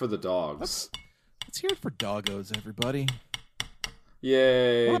hear it for the dogs. Let's hear it for doggos, everybody.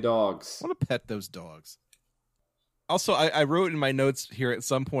 Yay, dogs. I want to pet those dogs. Also, I wrote in my notes here at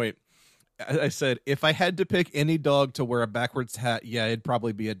some point, I said, if I had to pick any dog to wear a backwards hat, yeah, it'd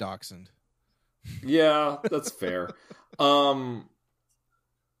probably be a dachshund. Yeah, that's fair.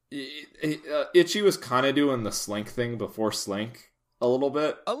 Itchy was kind of doing the Slink thing before Slink a little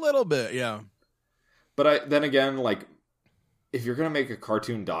bit. A little bit, yeah. But then again, like, if you're going to make a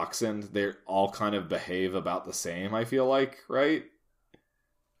cartoon dachshund, they all kind of behave about the same, I feel like, right?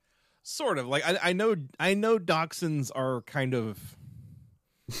 Sort of. Like, I know dachshunds are kind of...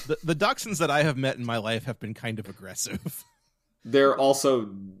 The dachshunds that I have met in my life have been kind of aggressive. They're also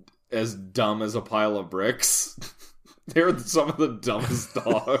as dumb as a pile of bricks. They're some of the dumbest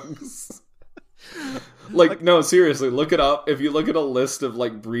dogs. Like, no, seriously, look it up. If you look at a list of,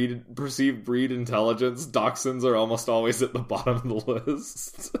 like, perceived breed intelligence, dachshunds are almost always at the bottom of the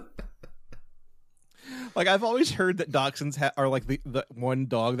list. Like, I've always heard that dachshunds are, like, the one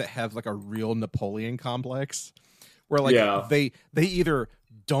dog that have, like, a real Napoleon complex. Where, like, they either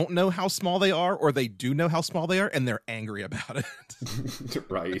don't know how small they are, or they do know how small they are, and they're angry about it.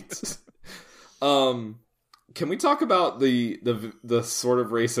 Right. Can we talk about the sort of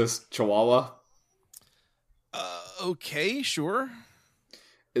racist Chihuahua? Okay, sure.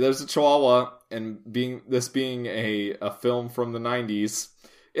 There's a Chihuahua, and being a film from the 90s,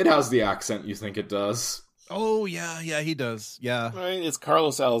 it has the accent you think it does. Oh yeah, he does. Yeah, right. It's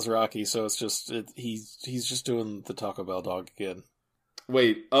Carlos Alazraqui, so it's just he's just doing the Taco Bell dog again.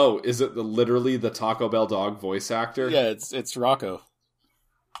 Wait, is it literally the Taco Bell dog voice actor? Yeah, it's Rocco.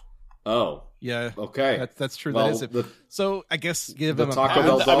 Oh. Yeah. Okay. That's true. Well, that is it. So I guess give him Taco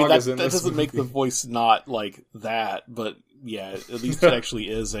Bell dog that is in doesn't make the voice not like that, but yeah, at least it actually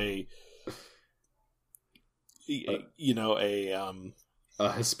is a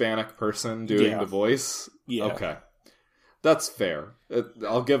Hispanic person doing the voice. Yeah. Okay. That's fair.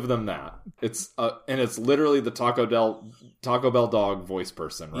 I'll give them that. It's and it's literally the Taco Bell dog voice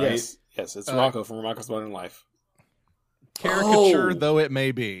person, right? Yes, it's Rocco from Rocco's Modern Life. Caricature though it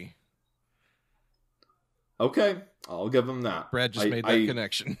may be. Okay, I'll give them that. Brad just made that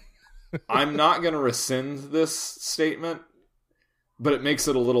connection. I'm not going to rescind this statement, but it makes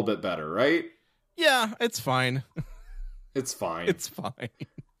it a little bit better, right? Yeah, it's fine. It's fine. It's fine.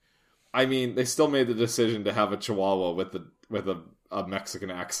 I mean, they still made the decision to have a Chihuahua with a Mexican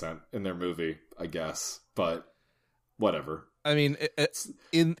accent in their movie, I guess. But whatever. I mean,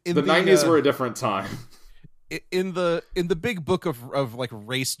 in the 90s were a different time. In the big book of like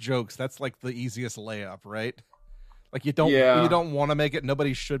race jokes, that's like the easiest layup, right? Like you don't want to make it.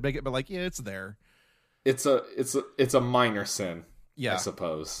 Nobody should make it, but like it's there. It's a minor sin, I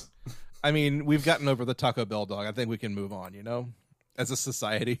suppose. I mean, we've gotten over the Taco Bell dog. I think we can move on, as a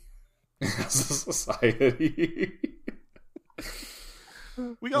society. As a society.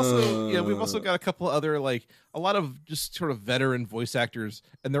 We've also got a couple other, like, a lot of just sort of veteran voice actors,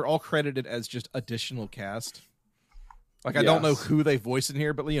 and they're all credited as just additional cast. Like, I don't know who they voiced in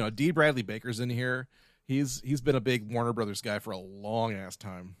here, but D. Bradley Baker's in here. He's been a big Warner Brothers guy for a long ass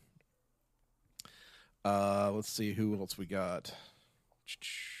time. Let's see who else we got.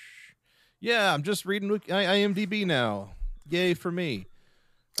 Yeah, I'm just reading IMDb now. Yay for me.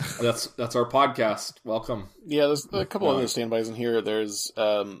 That's our podcast. Welcome. Yeah, there's a couple other standbys in here. There's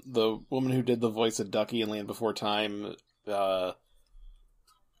the woman who did the voice of Ducky in Land Before Time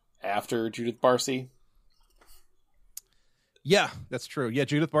after Judith Barcy. Yeah, that's true. Yeah,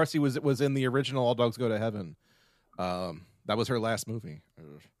 Judith Barcy was in the original All Dogs Go to Heaven. That was her last movie.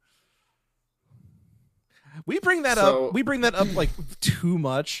 We bring that up. We bring that up like too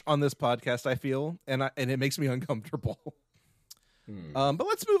much on this podcast, I feel, and it makes me uncomfortable. But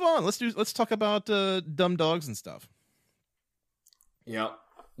let's move on. Let's talk about dumb dogs and stuff. Yeah,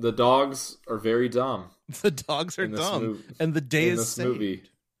 the dogs are very dumb. The dogs are dumb, and the day is saved. Movie.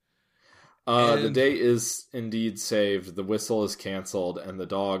 The day is indeed saved. The whistle is canceled, and the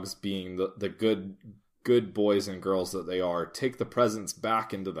dogs, being the good boys and girls that they are, take the presents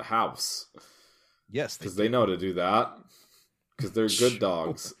back into the house. Yes, because they know to do that. Because they're good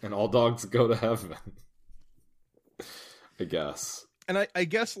dogs, and all dogs go to heaven. I guess. And I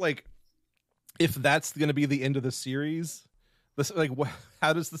guess, like, if that's going to be the end of the series,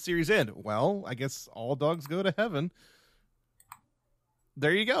 how does the series end? Well, I guess all dogs go to heaven.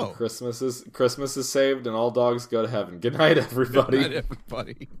 There you go. Christmas is saved, and all dogs go to heaven. Good night, everybody. Good night,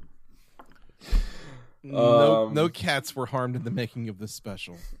 everybody. No cats were harmed in the making of this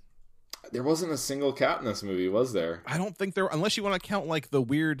special. There wasn't a single cat in this movie, was there? I don't think there, unless you want to count like the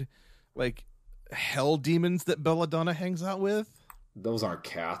weird, like, hell demons that Belladonna hangs out with. Those aren't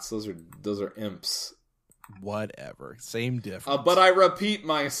cats. Those are imps. Whatever. Same difference. But I repeat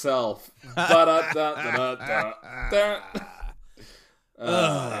myself.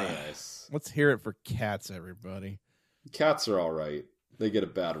 Anyways. Let's hear it for cats, everybody. Cats are all right. They get a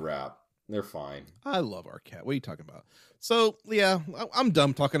bad rap. They're fine. I love our cat. What are you talking about? So, yeah, I'm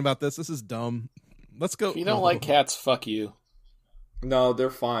dumb talking about this. This is dumb. Let's go. If you don't like cats, fuck you. No, they're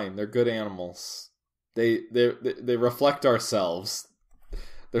fine. They're good animals. They reflect ourselves.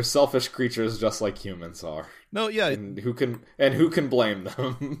 They're selfish creatures just like humans are. No, yeah. And who can blame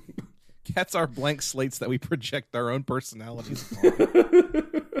them? Cats are blank slates that we project our own personalities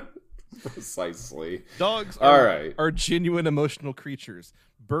on. Precisely. Dogs are genuine emotional creatures.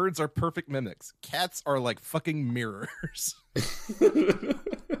 Birds are perfect mimics. Cats are like fucking mirrors.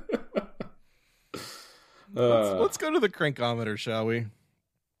 Let's go to the crankometer, shall we?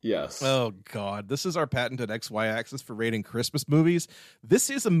 Yes. Oh, God. This is our patented XY axis for rating Christmas movies. This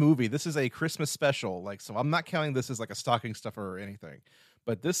is a movie. This is a Christmas special. So I'm not counting this as like a stocking stuffer or anything.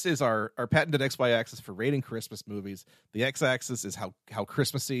 But this is our patented XY axis for rating Christmas movies. The X axis is how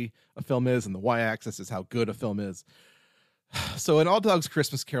Christmassy a film is, and the Y axis is how good a film is. So in All Dogs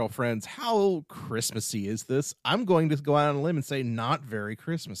Christmas Carol, friends, how Christmassy is this? I'm going to go out on a limb and say not very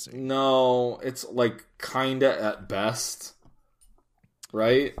Christmassy. No, it's like kinda at best.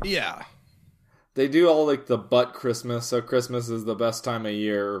 Right? Yeah. They do all like the butt Christmas, so Christmas is the best time of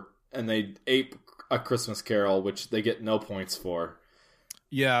year, and they ape A Christmas Carol, which they get no points for.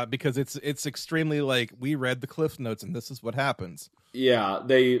 Yeah, because it's extremely like, we read the Cliff Notes and this is what happens. Yeah,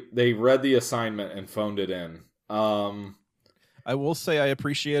 they read the assignment and phoned it in. I will say I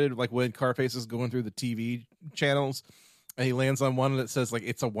appreciated like when Carface is going through the TV channels and he lands on one and it says like,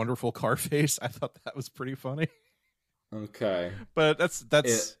 "It's a wonderful Carface." I thought that was pretty funny. Okay. But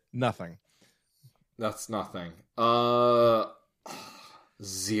that's nothing. That's nothing.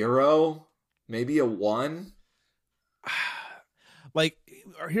 0? Maybe a 1? Like,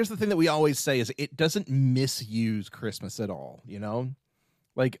 here's the thing that we always say is it doesn't misuse Christmas at all, you know?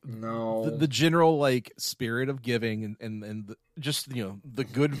 Like, no, the general, like, spirit of giving and just, you know, the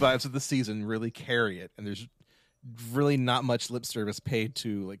good vibes of the season really carry it. And there's really not much lip service paid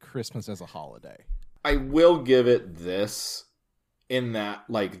to, like, Christmas as a holiday. I will give it this in that,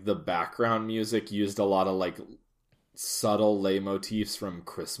 like, the background music used a lot of, like, subtle leitmotifs from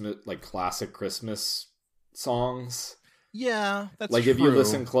Christmas, like, classic Christmas songs. Yeah, that's like true. If you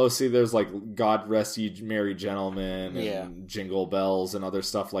listen closely, there's like "God Rest Ye Merry Gentlemen" and "Jingle Bells" and other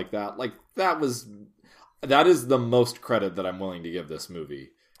stuff like that. Like that is the most credit that I'm willing to give this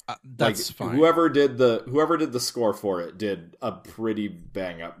movie. That's like, fine. Whoever did the score for it did a pretty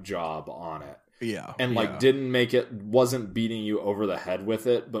bang up job on it. Yeah, and like wasn't beating you over the head with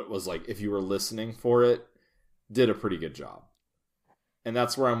it, but was like, if you were listening for it, did a pretty good job. And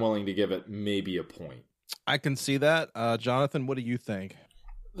that's where I'm willing to give it maybe a point. I can see that. Jonathan, what do you think?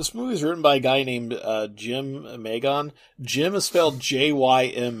 This movie is written by a guy named Jim Magon. Jim is spelled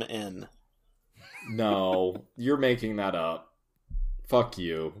Jymn. No, you're making that up. Fuck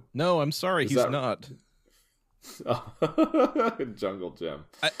you. No, I'm sorry, he's not. Jungle Jim.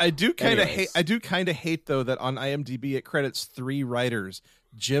 I do kind of hate. I do kind of hate though that on IMDb it credits 3 writers: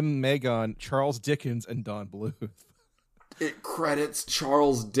 Jim Magon, Charles Dickens, and Don Bluth. It credits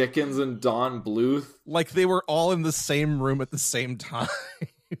Charles Dickens and Don Bluth. Like they were all in the same room at the same time.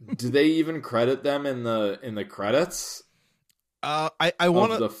 Do they even credit them in the credits? I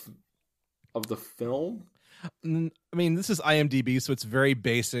want to of the film. I mean, this is IMDb, so it's very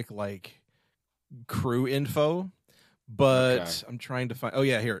basic, like crew info. But okay. I'm trying to find. Oh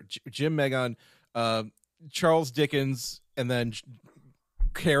yeah, here, Jim Magon, Charles Dickens, and then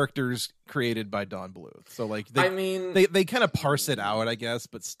characters created by Don Bluth. So like they kind of parse it out, I guess,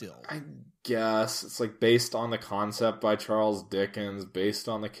 but still. I guess it's like based on the concept by Charles Dickens, based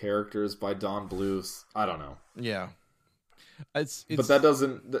on the characters by Don Bluth. I don't know. Yeah. It's but that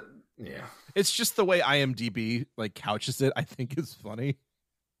doesn't yeah. It's just the way IMDb like couches it, I think is funny.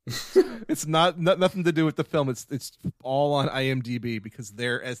 It's not nothing to do with the film. It's all on IMDb because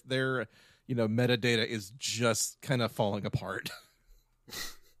their metadata is just kind of falling apart.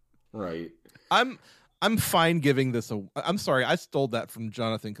 Right. I'm fine giving this a. I'm sorry, I stole that from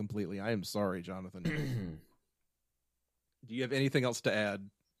Jonathan completely. I am sorry, Jonathan. Do you have anything else to add?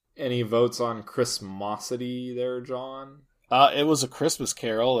 Any votes on Christmasity there, John? It was a Christmas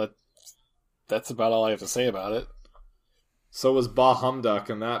Carol. That's about all I have to say about it. So was Bah Humduck,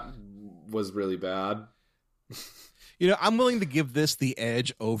 and that was really bad. I'm willing to give this the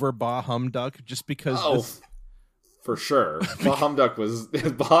edge over Bah Humduck just because. For sure. Bah Humduck is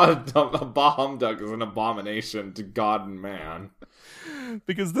an abomination to God and man.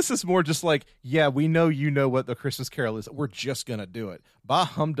 Because this is more just like, yeah, we know you know what the Christmas Carol is. We're just going to do it. Bah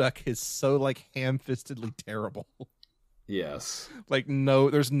Humduck is so like ham-fistedly terrible. Yes. Like, no,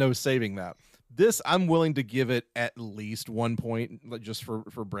 there's no saving that. This, I'm willing to give it at least 1 point, like, just for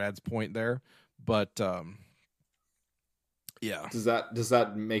Brad's point there. But, yeah. Does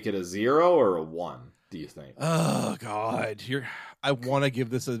that make it a 0 or a 1? Do you think? Oh God, I want to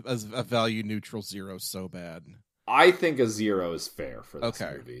give this a value neutral 0 so bad. I think a 0 is fair for this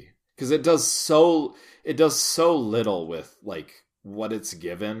movie because it does so little with like what it's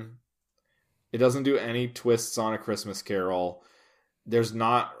given. It doesn't do any twists on A Christmas Carol. There's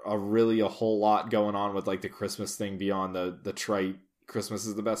not really a whole lot going on with like the Christmas thing beyond the trite Christmas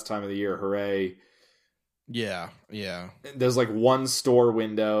is the best time of the year, hooray. Yeah. There's like one store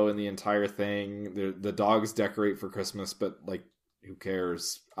window in the entire thing. The dogs decorate for Christmas, but like, who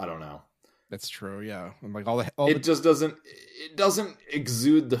cares? I don't know. That's true. Yeah, and like just doesn't. It doesn't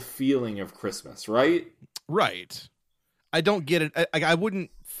exude the feeling of Christmas, right? Right. I don't get it. I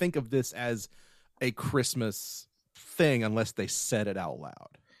wouldn't think of this as a Christmas thing unless they said it out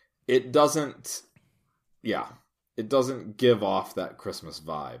loud. It doesn't. Yeah, it doesn't give off that Christmas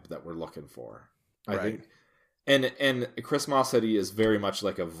vibe that we're looking for. I think. And Christmasity is very much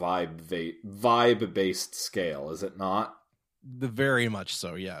like a vibe-based scale, is it not? Very much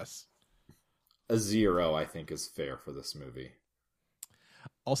so, yes. A 0, I think, is fair for this movie.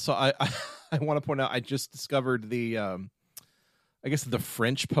 Also, I want to point out, I just discovered the, I guess the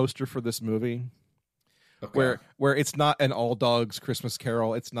French poster for this movie, where it's not an All Dogs Christmas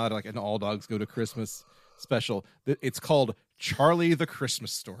Carol. It's not like an All Dogs Go to Christmas special. It's called Charlie the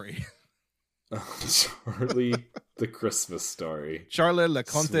Christmas Story. Charlie the Christmas Story. Charlie le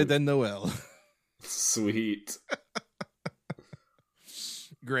Comte de Noël. Sweet.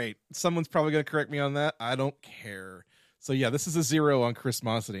 Great. Someone's probably going to correct me on that. I don't care. So yeah, this is a 0 on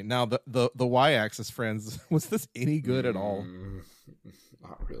Christmasity. Now the y-axis, friends, was this any good at all?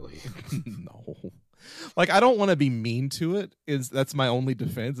 Not really. No. Like, I don't want to be mean to it. That's my only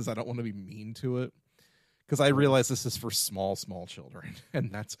defense, is I don't want to be mean to it. Because I realize this is for small children, and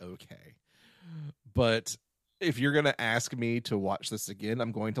that's okay. But if you're going to ask me to watch this again,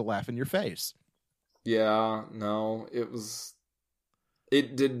 I'm going to laugh in your face. Yeah, no,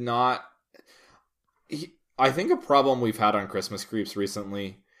 it did not. I think a problem we've had on Christmas Creeps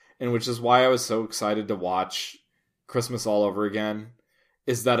recently, and which is why I was so excited to watch Christmas All Over Again,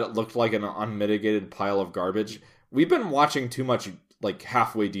 is that it looked like an unmitigated pile of garbage. We've been watching too much like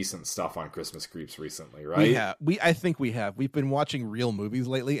halfway decent stuff on Christmas Creeps recently, right? I think we have. We've been watching real movies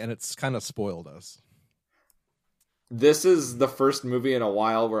lately, and it's kind of spoiled us. This is the first movie in a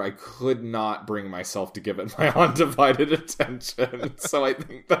while where I could not bring myself to give it my undivided attention. So I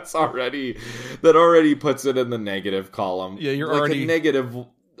think that already puts it in the negative column. Yeah, you're like already a negative.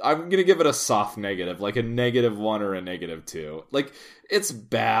 I'm gonna give it a soft negative, like a -1 or a -2. Like, it's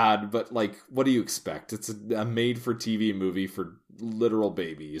bad, but like, what do you expect? It's a made-for-TV movie for literal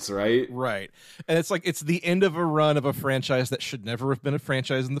babies, right? Right. And it's like, it's the end of a run of a franchise that should never have been a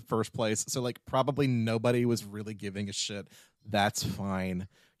franchise in the first place. So like, probably nobody was really giving a shit. That's fine.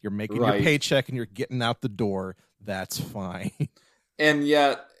 You're making your paycheck and you're getting out the door. That's fine. And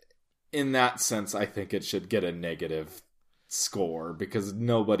yet, in that sense, I think it should get a negative score because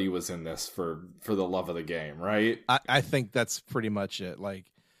nobody was in this for the love of the game, right? I think that's pretty much it. Like,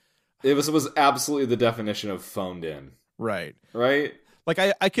 it was absolutely the definition of phoned in. Right. Like,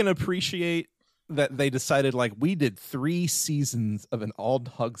 I can appreciate that they decided, like, we did 3 seasons of an All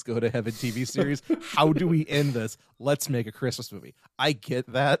Dogs Go to Heaven TV series. How do we end this? Let's make a Christmas movie. I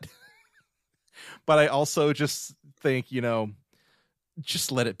get that. But I also just think,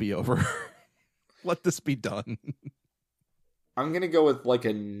 just let it be over. Let this be done. I'm going to go with like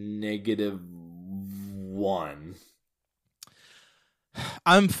a -1.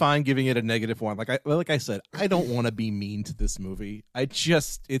 I'm fine giving it a -1. Like I said, I don't want to be mean to this movie.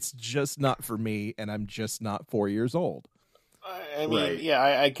 It's just not for me, and I'm just not 4 years old. I mean, yeah,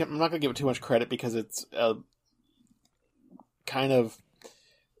 I'm not going to give it too much credit because it's a kind of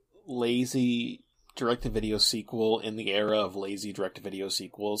lazy direct-to-video sequel in the era of lazy direct-to-video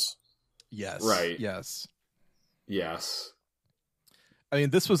sequels. Yes. Right. Yes. I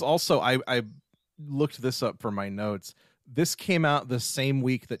mean, this was also, I looked this up for my notes. This came out the same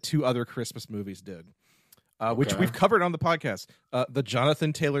week that 2 other Christmas movies did, which we've covered on the podcast. The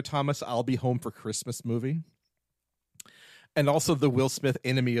Jonathan Taylor Thomas I'll Be Home for Christmas movie, and also the Will Smith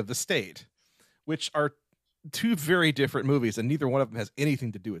Enemy of the State, which are 2 very different movies, and neither one of them has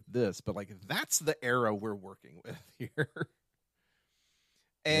anything to do with this, but like, that's the era we're working with here.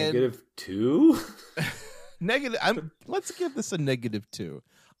 And -2? Let's give this a -2.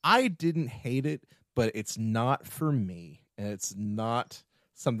 I didn't hate it, but it's not for me, and it's not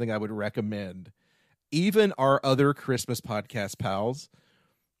something I would recommend. Even our other Christmas podcast pals,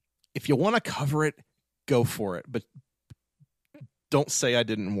 if you want to cover it, go for it, but don't say I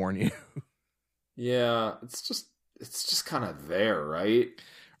didn't warn you. Yeah, it's just kind of there, right?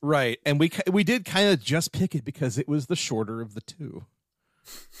 Right, and we did kind of just pick it because it was the shorter of the 2.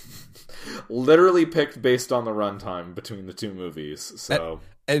 Literally picked based on the runtime between the 2 movies. So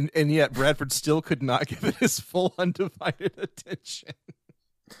and yet Bradford still could not give it his full undivided attention.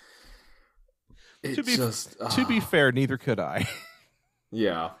 To be fair, neither could I.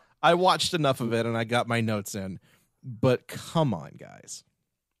 Yeah. I watched enough of it and I got my notes in. But come on, guys.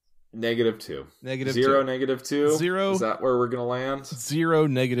 -2. -0, -2. 0. Is that where we're gonna land? 0,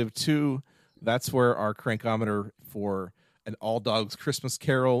 -2. That's where our crankometer for an All Dogs Christmas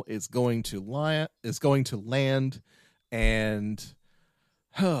Carol is going to land. And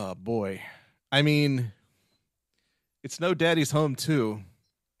oh boy, I mean, it's no Daddy's Home 2,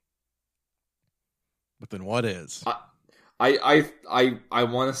 but then what is? I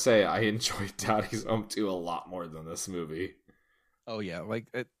want to say I enjoyed Daddy's Home 2 a lot more than this movie. Oh yeah, like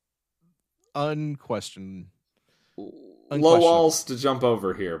it, unquestioned. Low walls to jump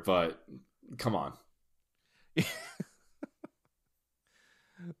over here, but come on.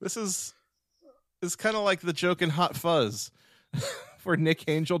 This is kind of like the joke in Hot Fuzz, where Nick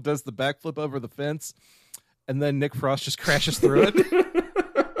Angel does the backflip over the fence, and then Nick Frost just crashes through it.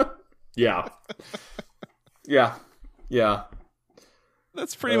 Yeah.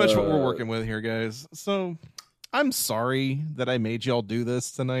 That's pretty much what we're working with here, guys. So, I'm sorry that I made y'all do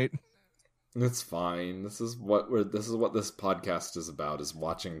this tonight. It's fine. This is what this podcast is about, is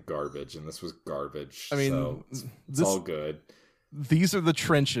watching garbage, and this was garbage. I mean, so it's all good. these are the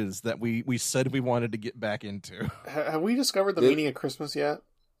trenches that we said we wanted to get back into. Have we discovered the meaning of Christmas yet?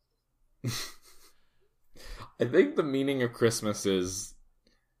 I think the meaning of Christmas is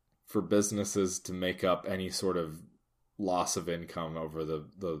for businesses to make up any sort of loss of income over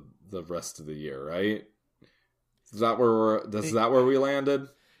the rest of the year, right? Is that where we landed?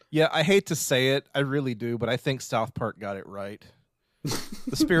 Yeah, I hate to say it, I really do, but I think South Park got it right.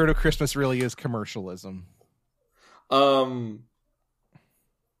 The spirit of Christmas really is commercialism. I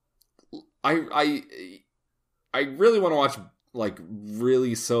really want to watch like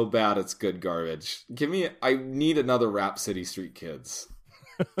really so bad it's good garbage. I need another Rap City Street Kids.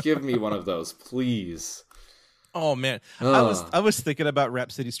 Give me one of those, please. Oh man, I was thinking about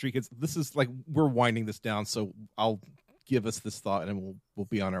Rap City Street Kids. This is like we're winding this down, so I'll give us this thought and then we'll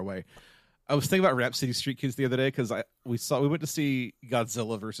be on our way. I was thinking about Rap City Street Kids the other day because we went to see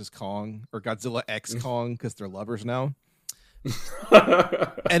Godzilla versus Kong or Godzilla X Kong because they're lovers now.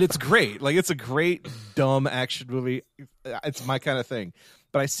 And it's great. Like, it's a great dumb action movie. It's my kind of thing.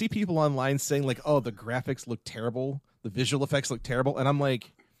 But I see people online saying like, "Oh, the graphics look terrible. The visual effects look terrible." And I'm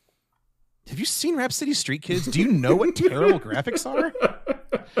like, have you seen Rap City Street Kids? Do you know what terrible graphics are?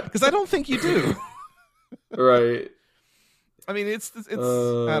 Because I don't think you do. Right. I mean, it's I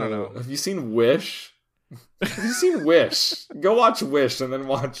don't know. Have you seen Wish? Have you seen Wish? Go watch Wish and then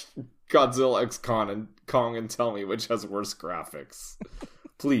watch Godzilla X Kong and tell me which has worse graphics.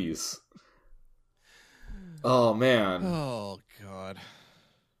 Please. Oh, man. Oh, God.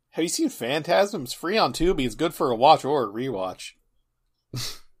 Have you seen Phantasm? It's free on Tubi. It's good for a watch or a rewatch.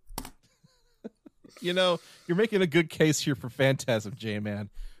 You know, you're making a good case here for Phantasm, J-Man.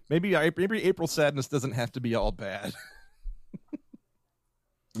 Maybe April Sadness doesn't have to be all bad.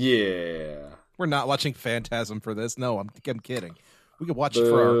 Yeah. We're not watching Phantasm for this. No, I'm kidding. We can watch it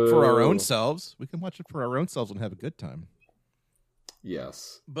for our own selves. We can watch it for our own selves and have a good time.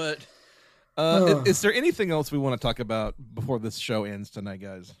 Yes. But is there anything else we want to talk about before this show ends tonight,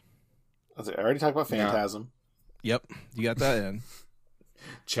 guys? I already talked about Phantasm. Yeah. Yep, you got that in.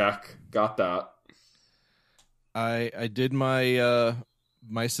 Check. Got that. I did my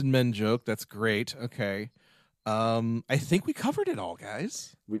mice and men joke. That's great. Okay. I think we covered it all,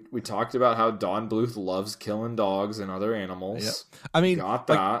 guys. We talked about how Don Bluth loves killing dogs and other animals. Yep. I mean, got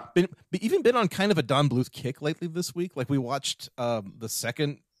that. Been on kind of a Don Bluth kick lately this week. Like, we watched the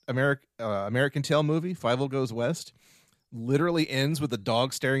second American Tail movie, 5 Goes West. Literally ends with a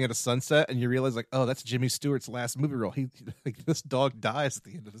dog staring at a sunset, and you realize, like, oh, that's Jimmy Stewart's last movie role. This dog dies at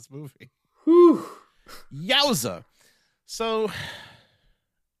the end of this movie. Whew. Yowza. So,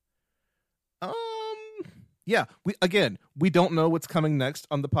 yeah, we don't know what's coming next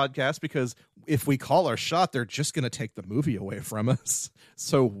on the podcast because if we call our shot, they're just going to take the movie away from us.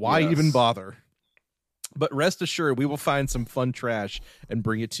 So why even bother? But rest assured, we will find some fun trash and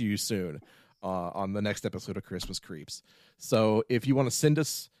bring it to you soon on the next episode of Christmas Creeps. So if you want to send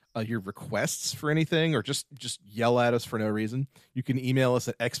us your requests for anything or just yell at us for no reason, you can email us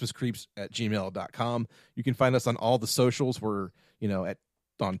at xmascreeps@gmail.com. You can find us on all the socials. We're,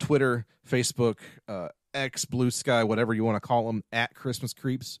 on Twitter, Facebook, X, Blue Sky, whatever you want to call them, at Christmas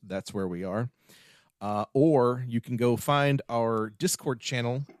Creeps. That's where we are. Or you can go find our Discord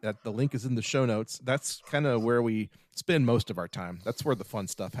channel. The link is in the show notes. That's kind of where we spend most of our time. That's where the fun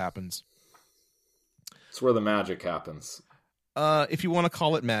stuff happens. It's where the magic happens. If you want to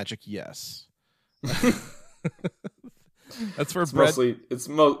call it magic, yes. That's where it's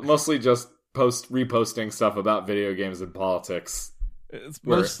mostly just reposting stuff about video games and politics. It's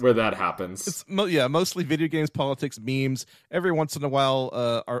where that happens. It's mostly video games, politics, memes. Every once in a while,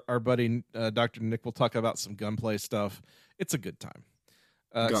 our buddy Dr. Nick will talk about some gunplay stuff. It's a good time.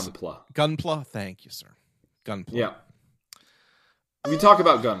 Gunpla. Thank you, sir. Gunpla. Yeah. We talk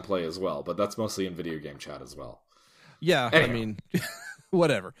about gunplay as well, but that's mostly in video game chat as well. Yeah, Anyhow. I mean,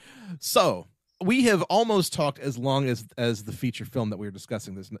 whatever. So we have almost talked as long as the feature film that we were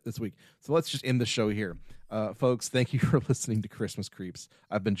discussing this week. So let's just end the show here. Folks, thank you for listening to Christmas Creeps.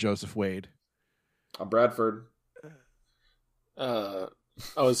 I've been Joseph Wade. I'm Bradford.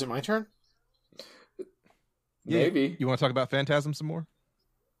 Is it my turn? Maybe. You want to talk about Phantasm some more?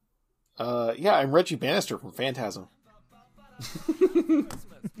 I'm Reggie Bannister from Phantasm.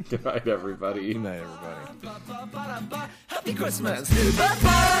 Good night, everybody. Good night, everybody. Happy Christmas.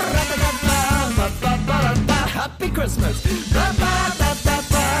 Happy Christmas.